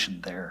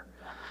foundation there.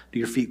 Do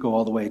your feet go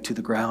all the way to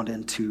the ground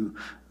and to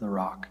the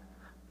rock?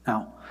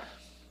 Now,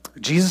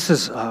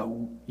 Jesus'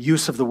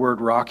 use of the word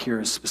rock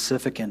here is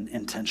specific and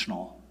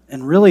intentional.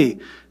 And really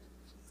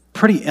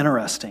pretty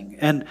interesting.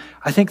 And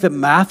I think that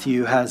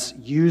Matthew has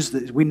used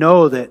it. We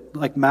know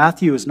that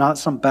Matthew is not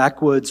some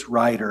backwoods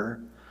writer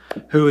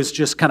who has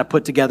just kind of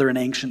put together an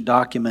ancient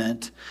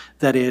document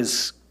that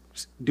is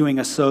doing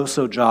a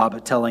so-so job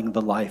at telling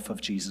the life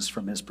of Jesus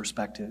from his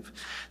perspective.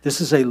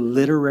 This is a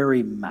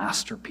literary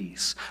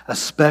masterpiece,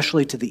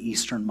 especially to the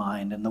Eastern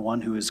mind and the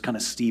one who is kind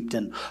of steeped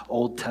in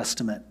Old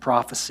Testament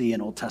prophecy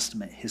and Old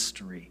Testament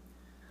history.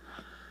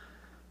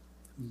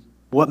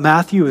 What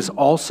Matthew is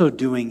also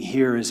doing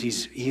here is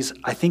he's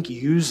I think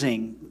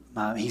using,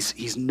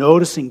 he's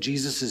noticing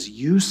Jesus'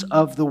 use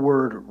of the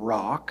word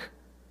rock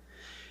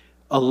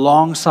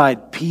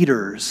alongside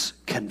Peter's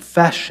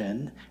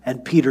confession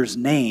and Peter's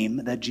name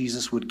that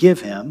Jesus would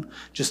give him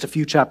just a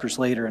few chapters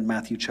later in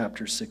Matthew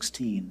chapter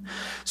 16.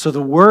 So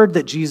the word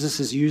that Jesus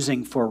is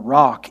using for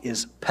rock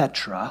is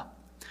Petra.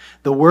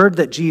 The word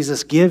that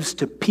Jesus gives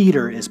to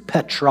Peter is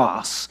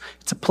Petros.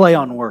 It's a play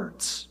on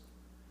words.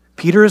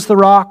 Peter is the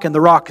rock and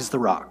the rock is the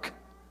rock.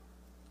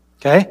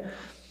 Okay?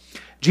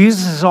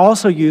 Jesus is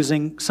also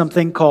using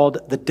something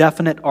called the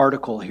definite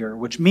article here,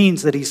 which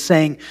means that he's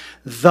saying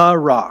the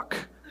rock.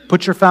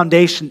 Put your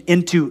foundation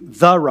into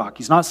the rock.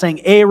 He's not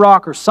saying a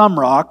rock or some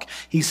rock.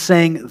 He's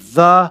saying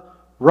the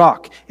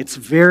rock. It's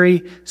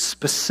very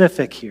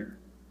specific here.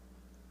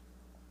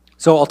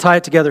 So I'll tie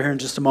it together here in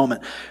just a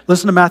moment.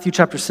 Listen to Matthew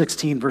chapter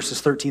 16,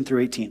 verses 13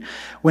 through 18.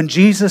 When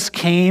Jesus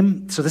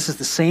came, so this is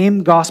the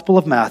same Gospel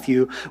of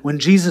Matthew, when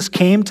Jesus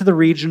came to the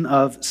region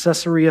of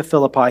Caesarea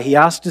Philippi, he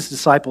asked his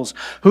disciples,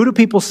 "Who do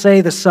people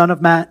say the Son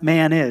of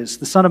Man is?"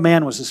 The Son of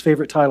Man was his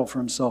favorite title for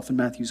himself in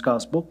Matthew's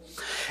Gospel.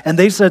 And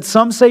they said,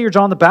 "Some say you're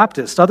John the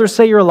Baptist, others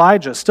say you're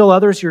Elijah, still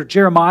others you're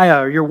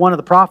Jeremiah or you're one of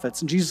the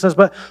prophets." And Jesus says,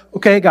 "But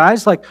okay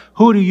guys, like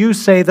who do you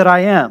say that I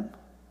am?"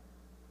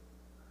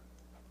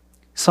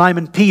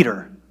 Simon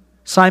Peter,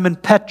 Simon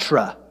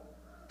Petra,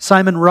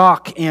 Simon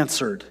Rock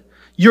answered,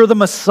 "You're the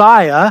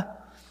Messiah,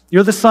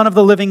 you're the Son of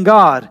the living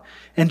God."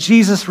 And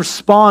Jesus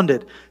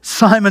responded,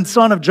 "Simon,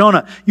 son of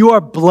Jonah, you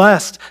are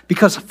blessed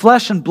because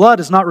flesh and blood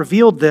has not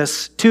revealed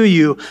this to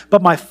you,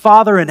 but my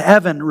Father in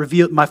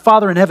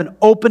heaven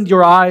opened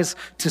your eyes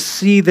to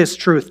see this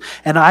truth.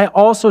 And I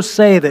also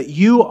say that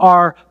you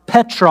are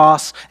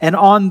Petros, and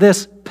on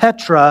this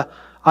Petra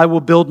I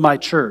will build my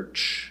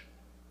church.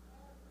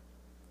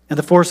 And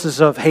the forces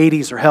of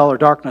Hades or hell or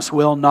darkness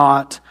will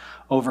not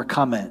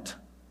overcome it."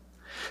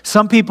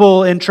 Some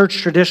people in church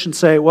tradition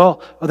say,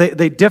 well,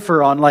 they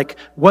differ on like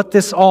what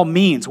this all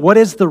means. What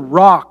is the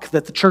rock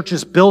that the church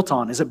is built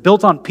on? Is it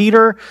built on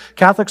Peter?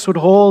 Catholics would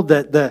hold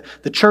that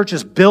the church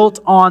is built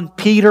on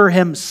Peter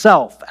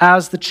himself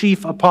as the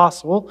chief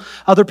apostle.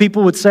 Other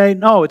people would say,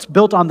 no, it's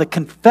built on the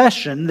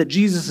confession that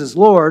Jesus is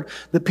Lord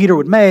that Peter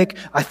would make.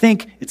 I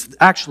think it's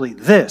actually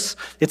this.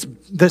 It's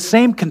the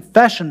same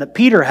confession that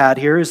Peter had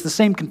here is the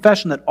same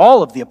confession that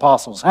all of the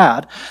apostles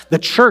had. The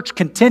church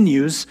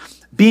continues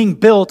being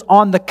built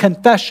on the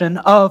confession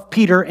of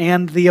Peter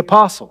and the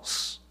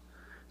apostles,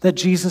 that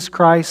Jesus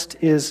Christ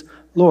is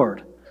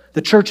Lord.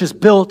 The church is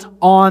built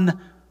on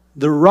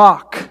the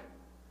rock.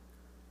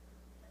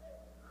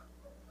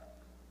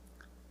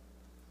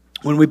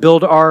 When we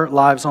build our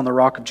lives on the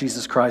rock of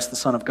Jesus Christ, the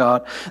Son of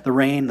God, the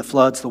rain, the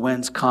floods, the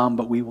winds come,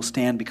 but we will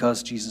stand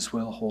because Jesus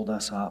will hold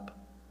us up.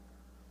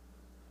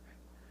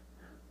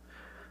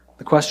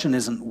 The question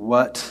isn't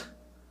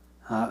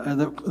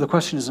the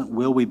question isn't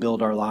will we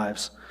build our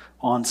lives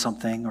on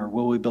something or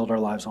will we build our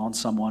lives on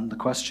someone? The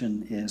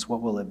question is,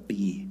 what will it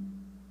be?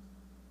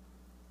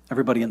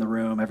 Everybody in the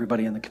room,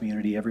 everybody in the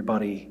community,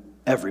 everybody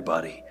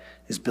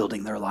is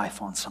building their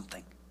life on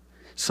something.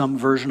 Some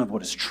version of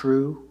what is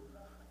true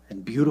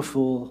and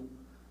beautiful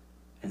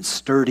and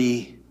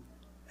sturdy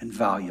and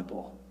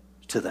valuable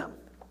to them.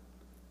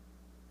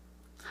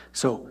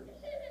 So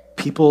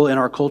people in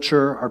our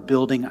culture are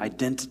building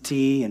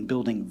identity and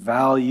building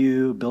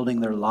value, building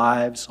their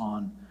lives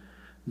on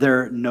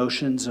their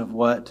notions of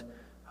what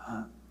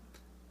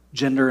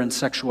gender and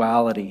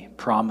sexuality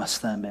promise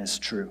them as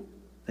true.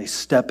 They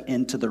step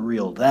into the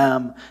real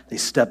them. They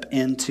step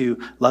into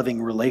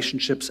loving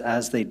relationships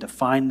as they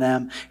define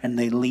them, and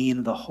they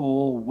lean the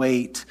whole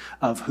weight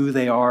of who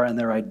they are and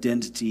their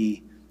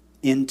identity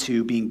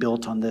into being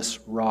built on this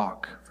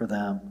rock for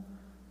them.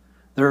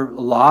 There are a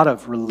lot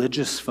of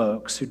religious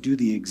folks who do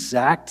the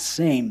exact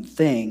same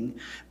thing,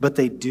 but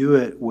they do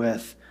it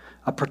with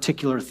a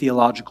particular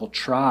theological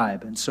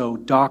tribe. And so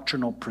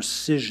doctrinal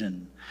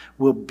precision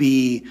will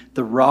be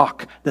the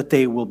rock that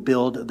they will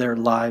build their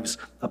lives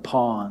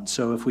upon.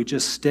 So if we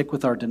just stick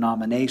with our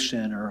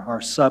denomination or our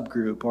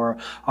subgroup or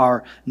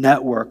our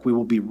network, we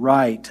will be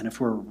right. And if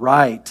we're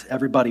right,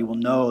 everybody will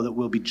know that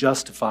we'll be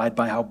justified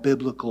by how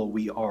biblical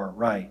we are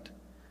right.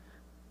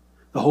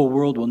 The whole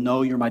world will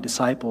know you're my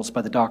disciples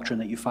by the doctrine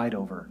that you fight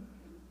over.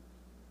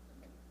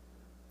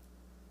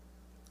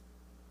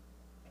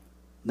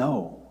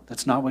 No,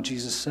 that's not what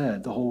Jesus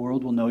said. The whole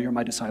world will know you're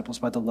my disciples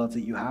by the love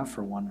that you have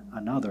for one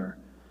another.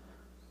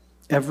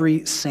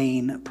 Every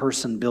sane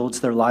person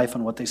builds their life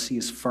on what they see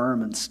as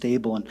firm and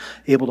stable and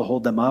able to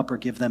hold them up or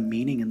give them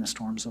meaning in the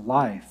storms of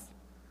life.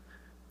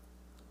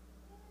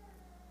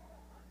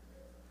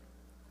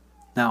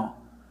 Now,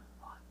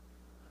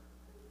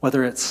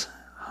 whether it's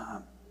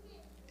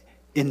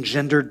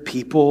engendered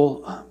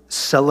people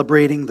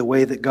celebrating the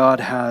way that God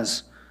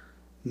has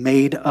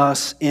made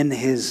us in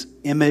His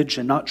image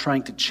and not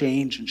trying to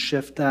change and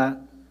shift that,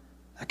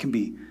 that can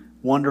be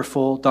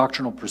wonderful.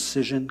 Doctrinal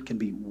precision can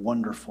be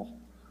wonderful.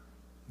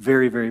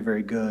 Very, very,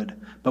 very good.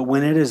 But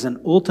when it is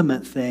an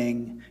ultimate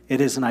thing, it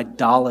is an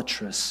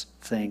idolatrous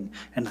thing,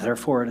 and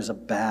therefore it is a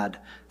bad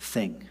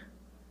thing.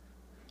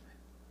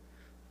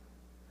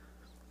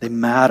 They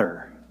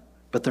matter,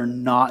 but they're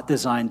not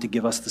designed to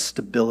give us the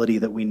stability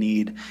that we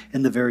need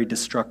in the very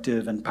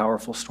destructive and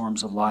powerful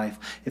storms of life.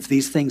 If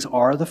these things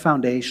are the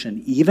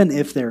foundation, even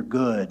if they're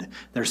good,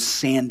 they're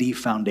sandy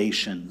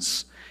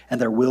foundations, and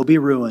there will be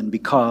ruin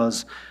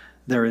because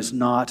there is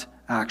not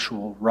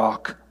actual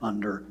rock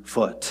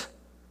underfoot.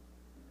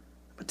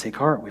 But take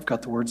heart, we've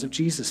got the words of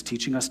Jesus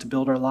teaching us to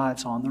build our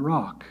lives on the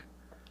rock.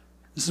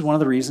 This is one of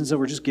the reasons that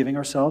we're just giving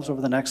ourselves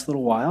over the next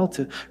little while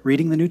to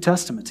reading the New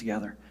Testament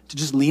together, to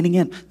just leaning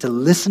in, to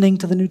listening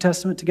to the New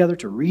Testament together,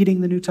 to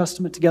reading the New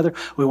Testament together.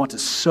 We want to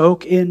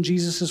soak in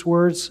Jesus'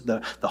 words,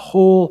 the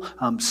whole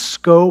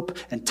scope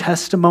and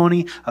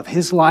testimony of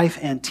his life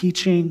and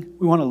teaching.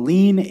 We want to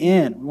lean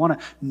in. We want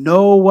to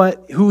know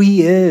who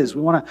he is.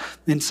 We want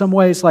to, in some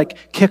ways,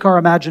 like kick our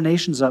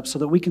imaginations up so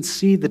that we can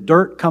see the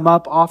dirt come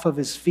up off of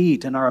his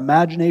feet and our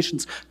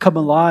imaginations come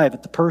alive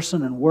at the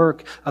person and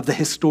work of the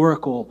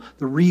historical,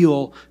 the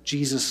real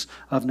Jesus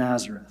of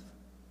Nazareth.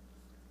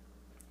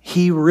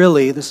 He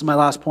really, this is my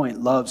last point,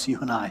 loves you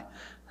and I.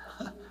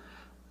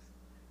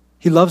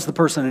 He loves the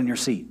person in your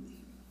seat.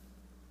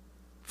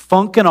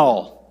 Funk and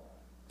all,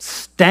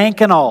 stank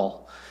and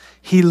all.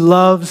 He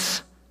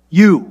loves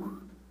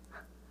you.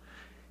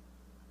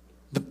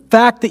 The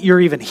fact that you're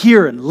even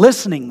here and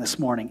listening this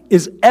morning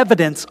is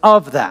evidence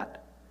of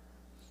that.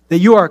 That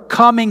you are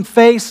coming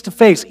face to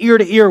face, ear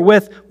to ear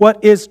with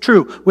what is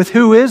true, with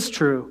who is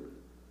true.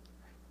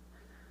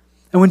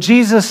 And when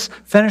Jesus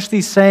finished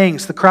these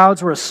sayings, the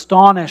crowds were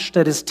astonished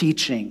at his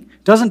teaching.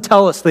 It doesn't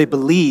tell us they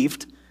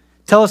believed.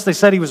 Tell us they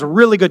said he was a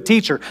really good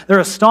teacher. They're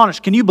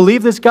astonished. Can you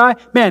believe this guy?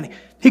 Man,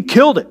 he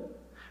killed it.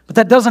 But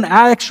that doesn't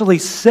actually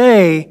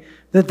say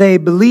that they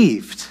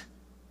believed.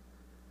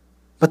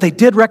 But they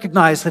did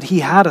recognize that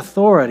he had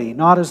authority,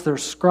 not as their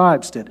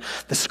scribes did.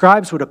 The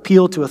scribes would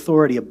appeal to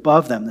authority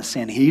above them, the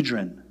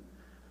Sanhedrin,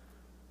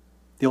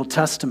 the Old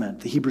Testament,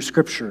 the Hebrew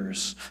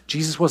Scriptures.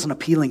 Jesus wasn't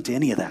appealing to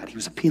any of that. He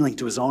was appealing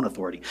to his own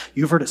authority.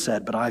 You've heard it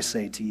said, but I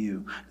say to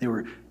you. They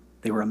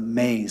were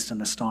amazed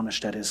and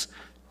astonished at his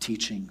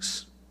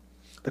teachings.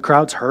 The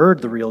crowds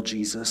heard the real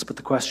Jesus, but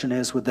the question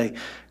is, would they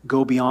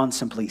go beyond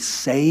simply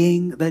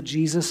saying that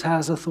Jesus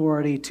has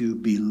authority to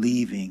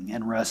believing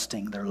and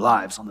resting their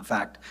lives on the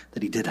fact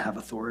that he did have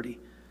authority?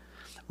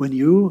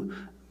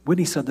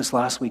 Whitney said this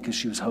last week as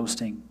she was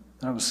hosting.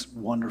 That was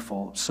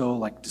wonderful,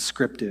 so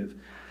descriptive.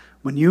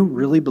 When you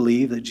really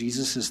believe that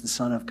Jesus is the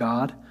Son of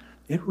God,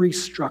 it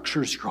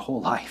restructures your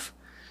whole life.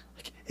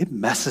 It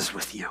messes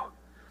with you.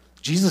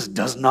 Jesus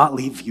does not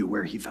leave you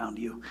where he found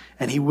you,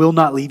 and he will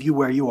not leave you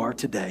where you are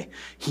today.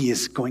 He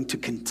is going to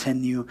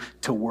continue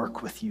to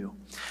work with you.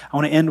 I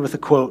want to end with a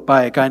quote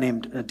by a guy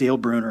named Dale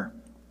Bruner.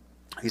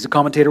 He's a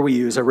commentator we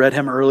use. I read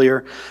him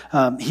earlier.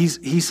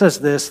 He says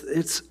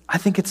this. I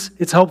think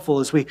it's helpful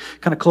as we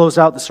kind of close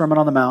out the Sermon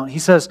on the Mount. He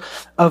says,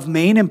 of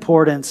main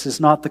importance is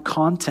not the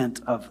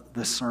content of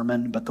the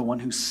sermon, but the one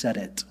who said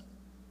it.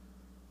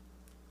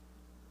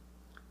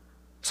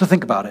 So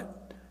think about it.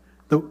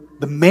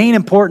 The main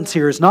importance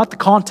here is not the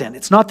content.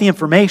 It's not the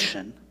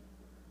information.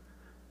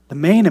 The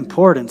main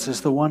importance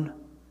is the one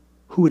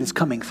who it is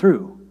coming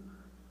through.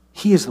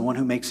 He is the one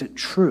who makes it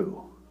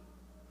true.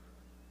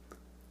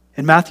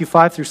 In Matthew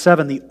 5 through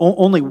 7,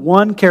 only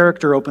one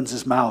character opens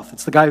his mouth.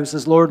 It's the guy who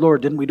says, Lord,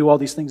 Lord, didn't we do all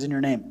these things in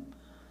your name?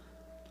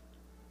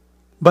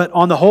 But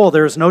on the whole,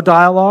 there is no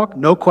dialogue,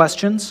 no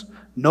questions,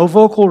 no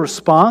vocal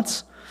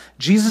response.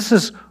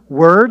 Jesus'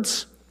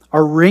 words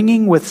are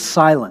ringing with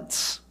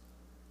silence.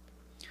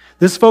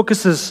 This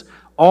focuses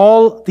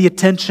all the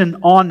attention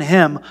on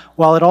him,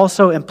 while it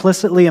also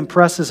implicitly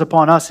impresses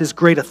upon us his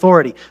great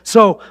authority.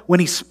 So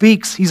when he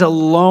speaks, he's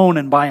alone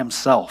and by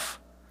himself.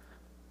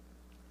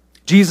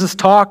 Jesus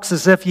talks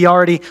as if he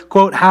already,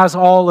 quote, has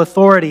all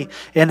authority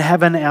in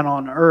heaven and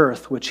on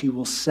earth, which he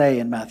will say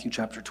in Matthew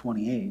chapter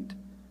 28.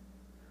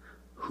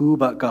 Who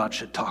but God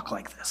should talk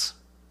like this?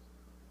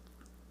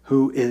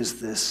 Who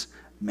is this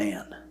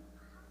man?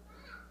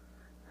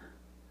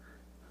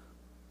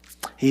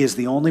 He is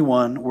the only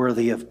one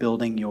worthy of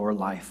building your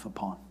life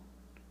upon.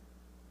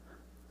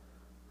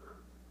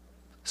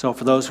 So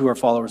for those who are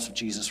followers of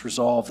Jesus,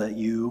 resolve that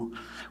you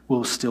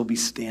will still be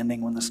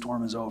standing when the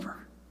storm is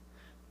over.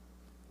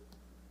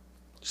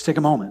 Just take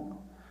a moment.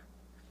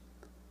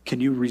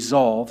 Can you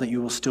resolve that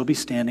you will still be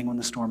standing when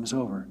the storm is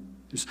over?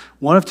 There's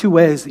one of two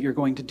ways that you're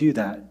going to do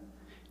that.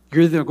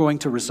 You're either going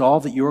to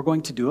resolve that you are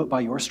going to do it by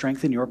your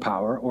strength and your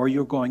power, or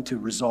you're going to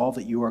resolve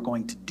that you are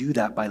going to do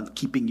that by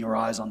keeping your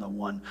eyes on the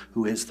one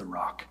who is the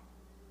rock.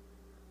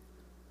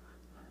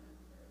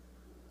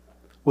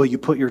 Will you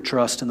put your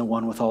trust in the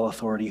one with all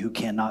authority who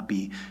cannot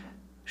be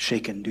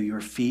shaken? Do your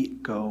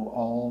feet go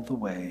all the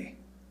way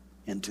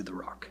into the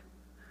rock?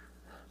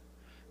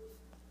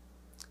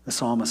 The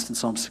psalmist in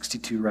Psalm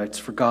 62 writes,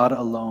 "For God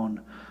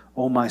alone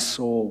O my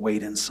soul,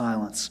 wait in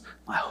silence.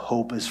 My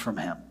hope is from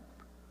him.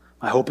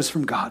 My hope is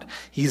from God.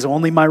 He's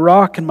only my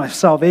rock and my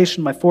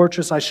salvation, my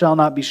fortress. I shall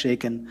not be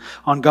shaken.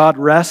 On God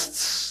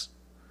rests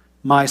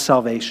my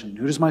salvation.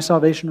 Who does my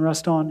salvation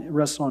rest on? It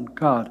rests on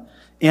God.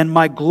 And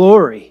my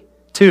glory,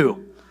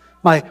 too.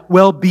 My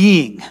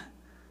well-being.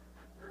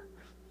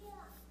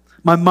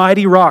 My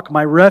mighty rock,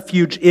 my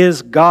refuge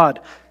is God.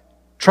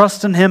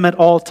 Trust in him at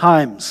all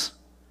times.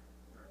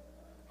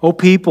 O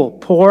people,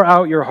 pour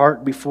out your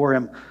heart before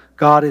him.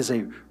 God is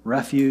a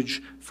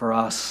refuge for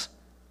us.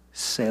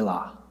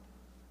 Selah.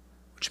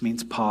 Which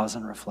means pause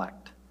and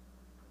reflect.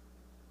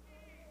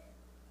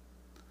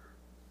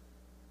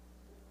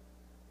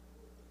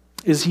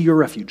 Is he your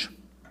refuge?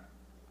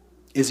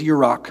 Is he your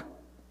rock?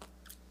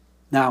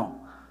 Now,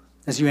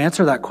 as you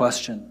answer that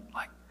question,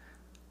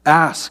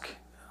 ask.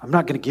 I'm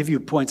not going to give you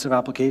points of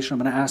application. I'm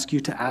going to ask you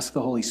to ask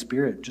the Holy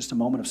Spirit. Just a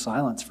moment of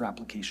silence for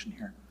application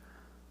here.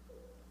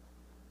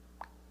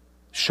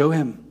 Show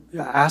him,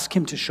 ask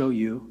him to show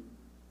you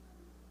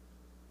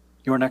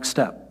your next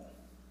step.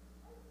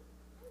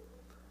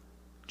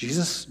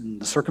 Jesus, in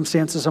the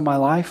circumstances of my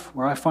life,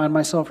 where I find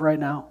myself right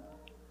now,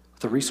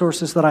 with the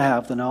resources that I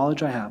have, the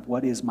knowledge I have,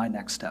 what is my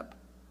next step?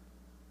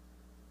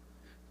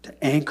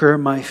 To anchor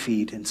my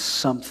feet in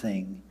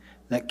something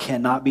that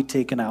cannot be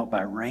taken out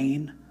by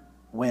rain,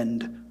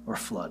 wind, or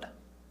flood.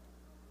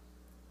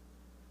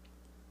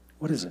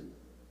 What is it?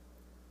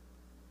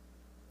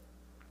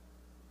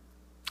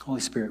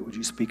 Holy Spirit, would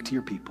you speak to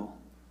your people?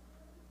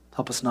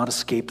 Help us not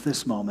escape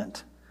this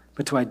moment,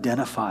 but to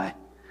identify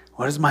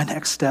what is my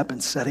next step in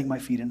setting my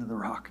feet into the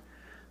rock.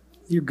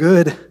 You're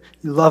good.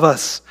 You love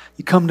us.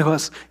 You come to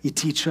us. You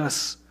teach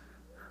us.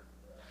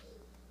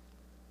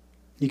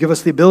 You give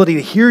us the ability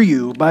to hear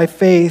you by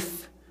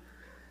faith.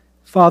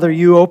 Father,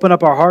 you open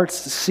up our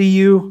hearts to see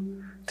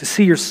you, to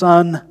see your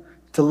Son,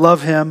 to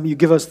love him. You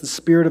give us the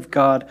Spirit of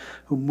God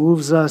who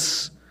moves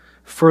us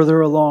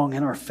further along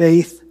in our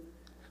faith,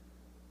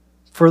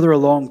 further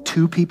along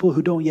to people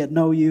who don't yet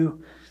know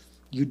you.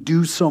 You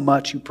do so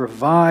much. You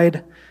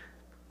provide.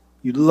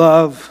 You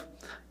love.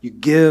 You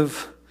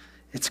give.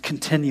 It's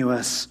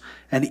continuous.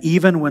 And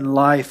even when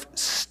life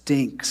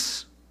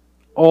stinks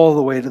all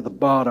the way to the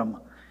bottom,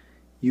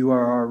 you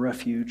are our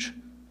refuge.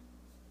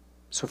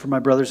 So for my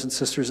brothers and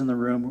sisters in the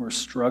room who are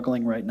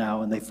struggling right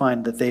now and they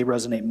find that they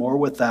resonate more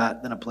with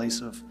that than a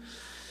place of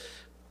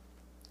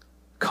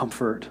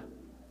comfort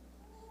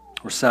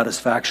or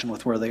satisfaction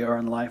with where they are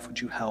in life, would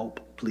you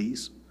help,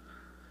 please?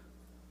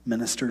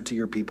 Minister to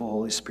your people,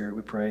 Holy Spirit,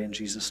 we pray in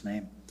Jesus'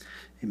 name.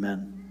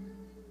 Amen.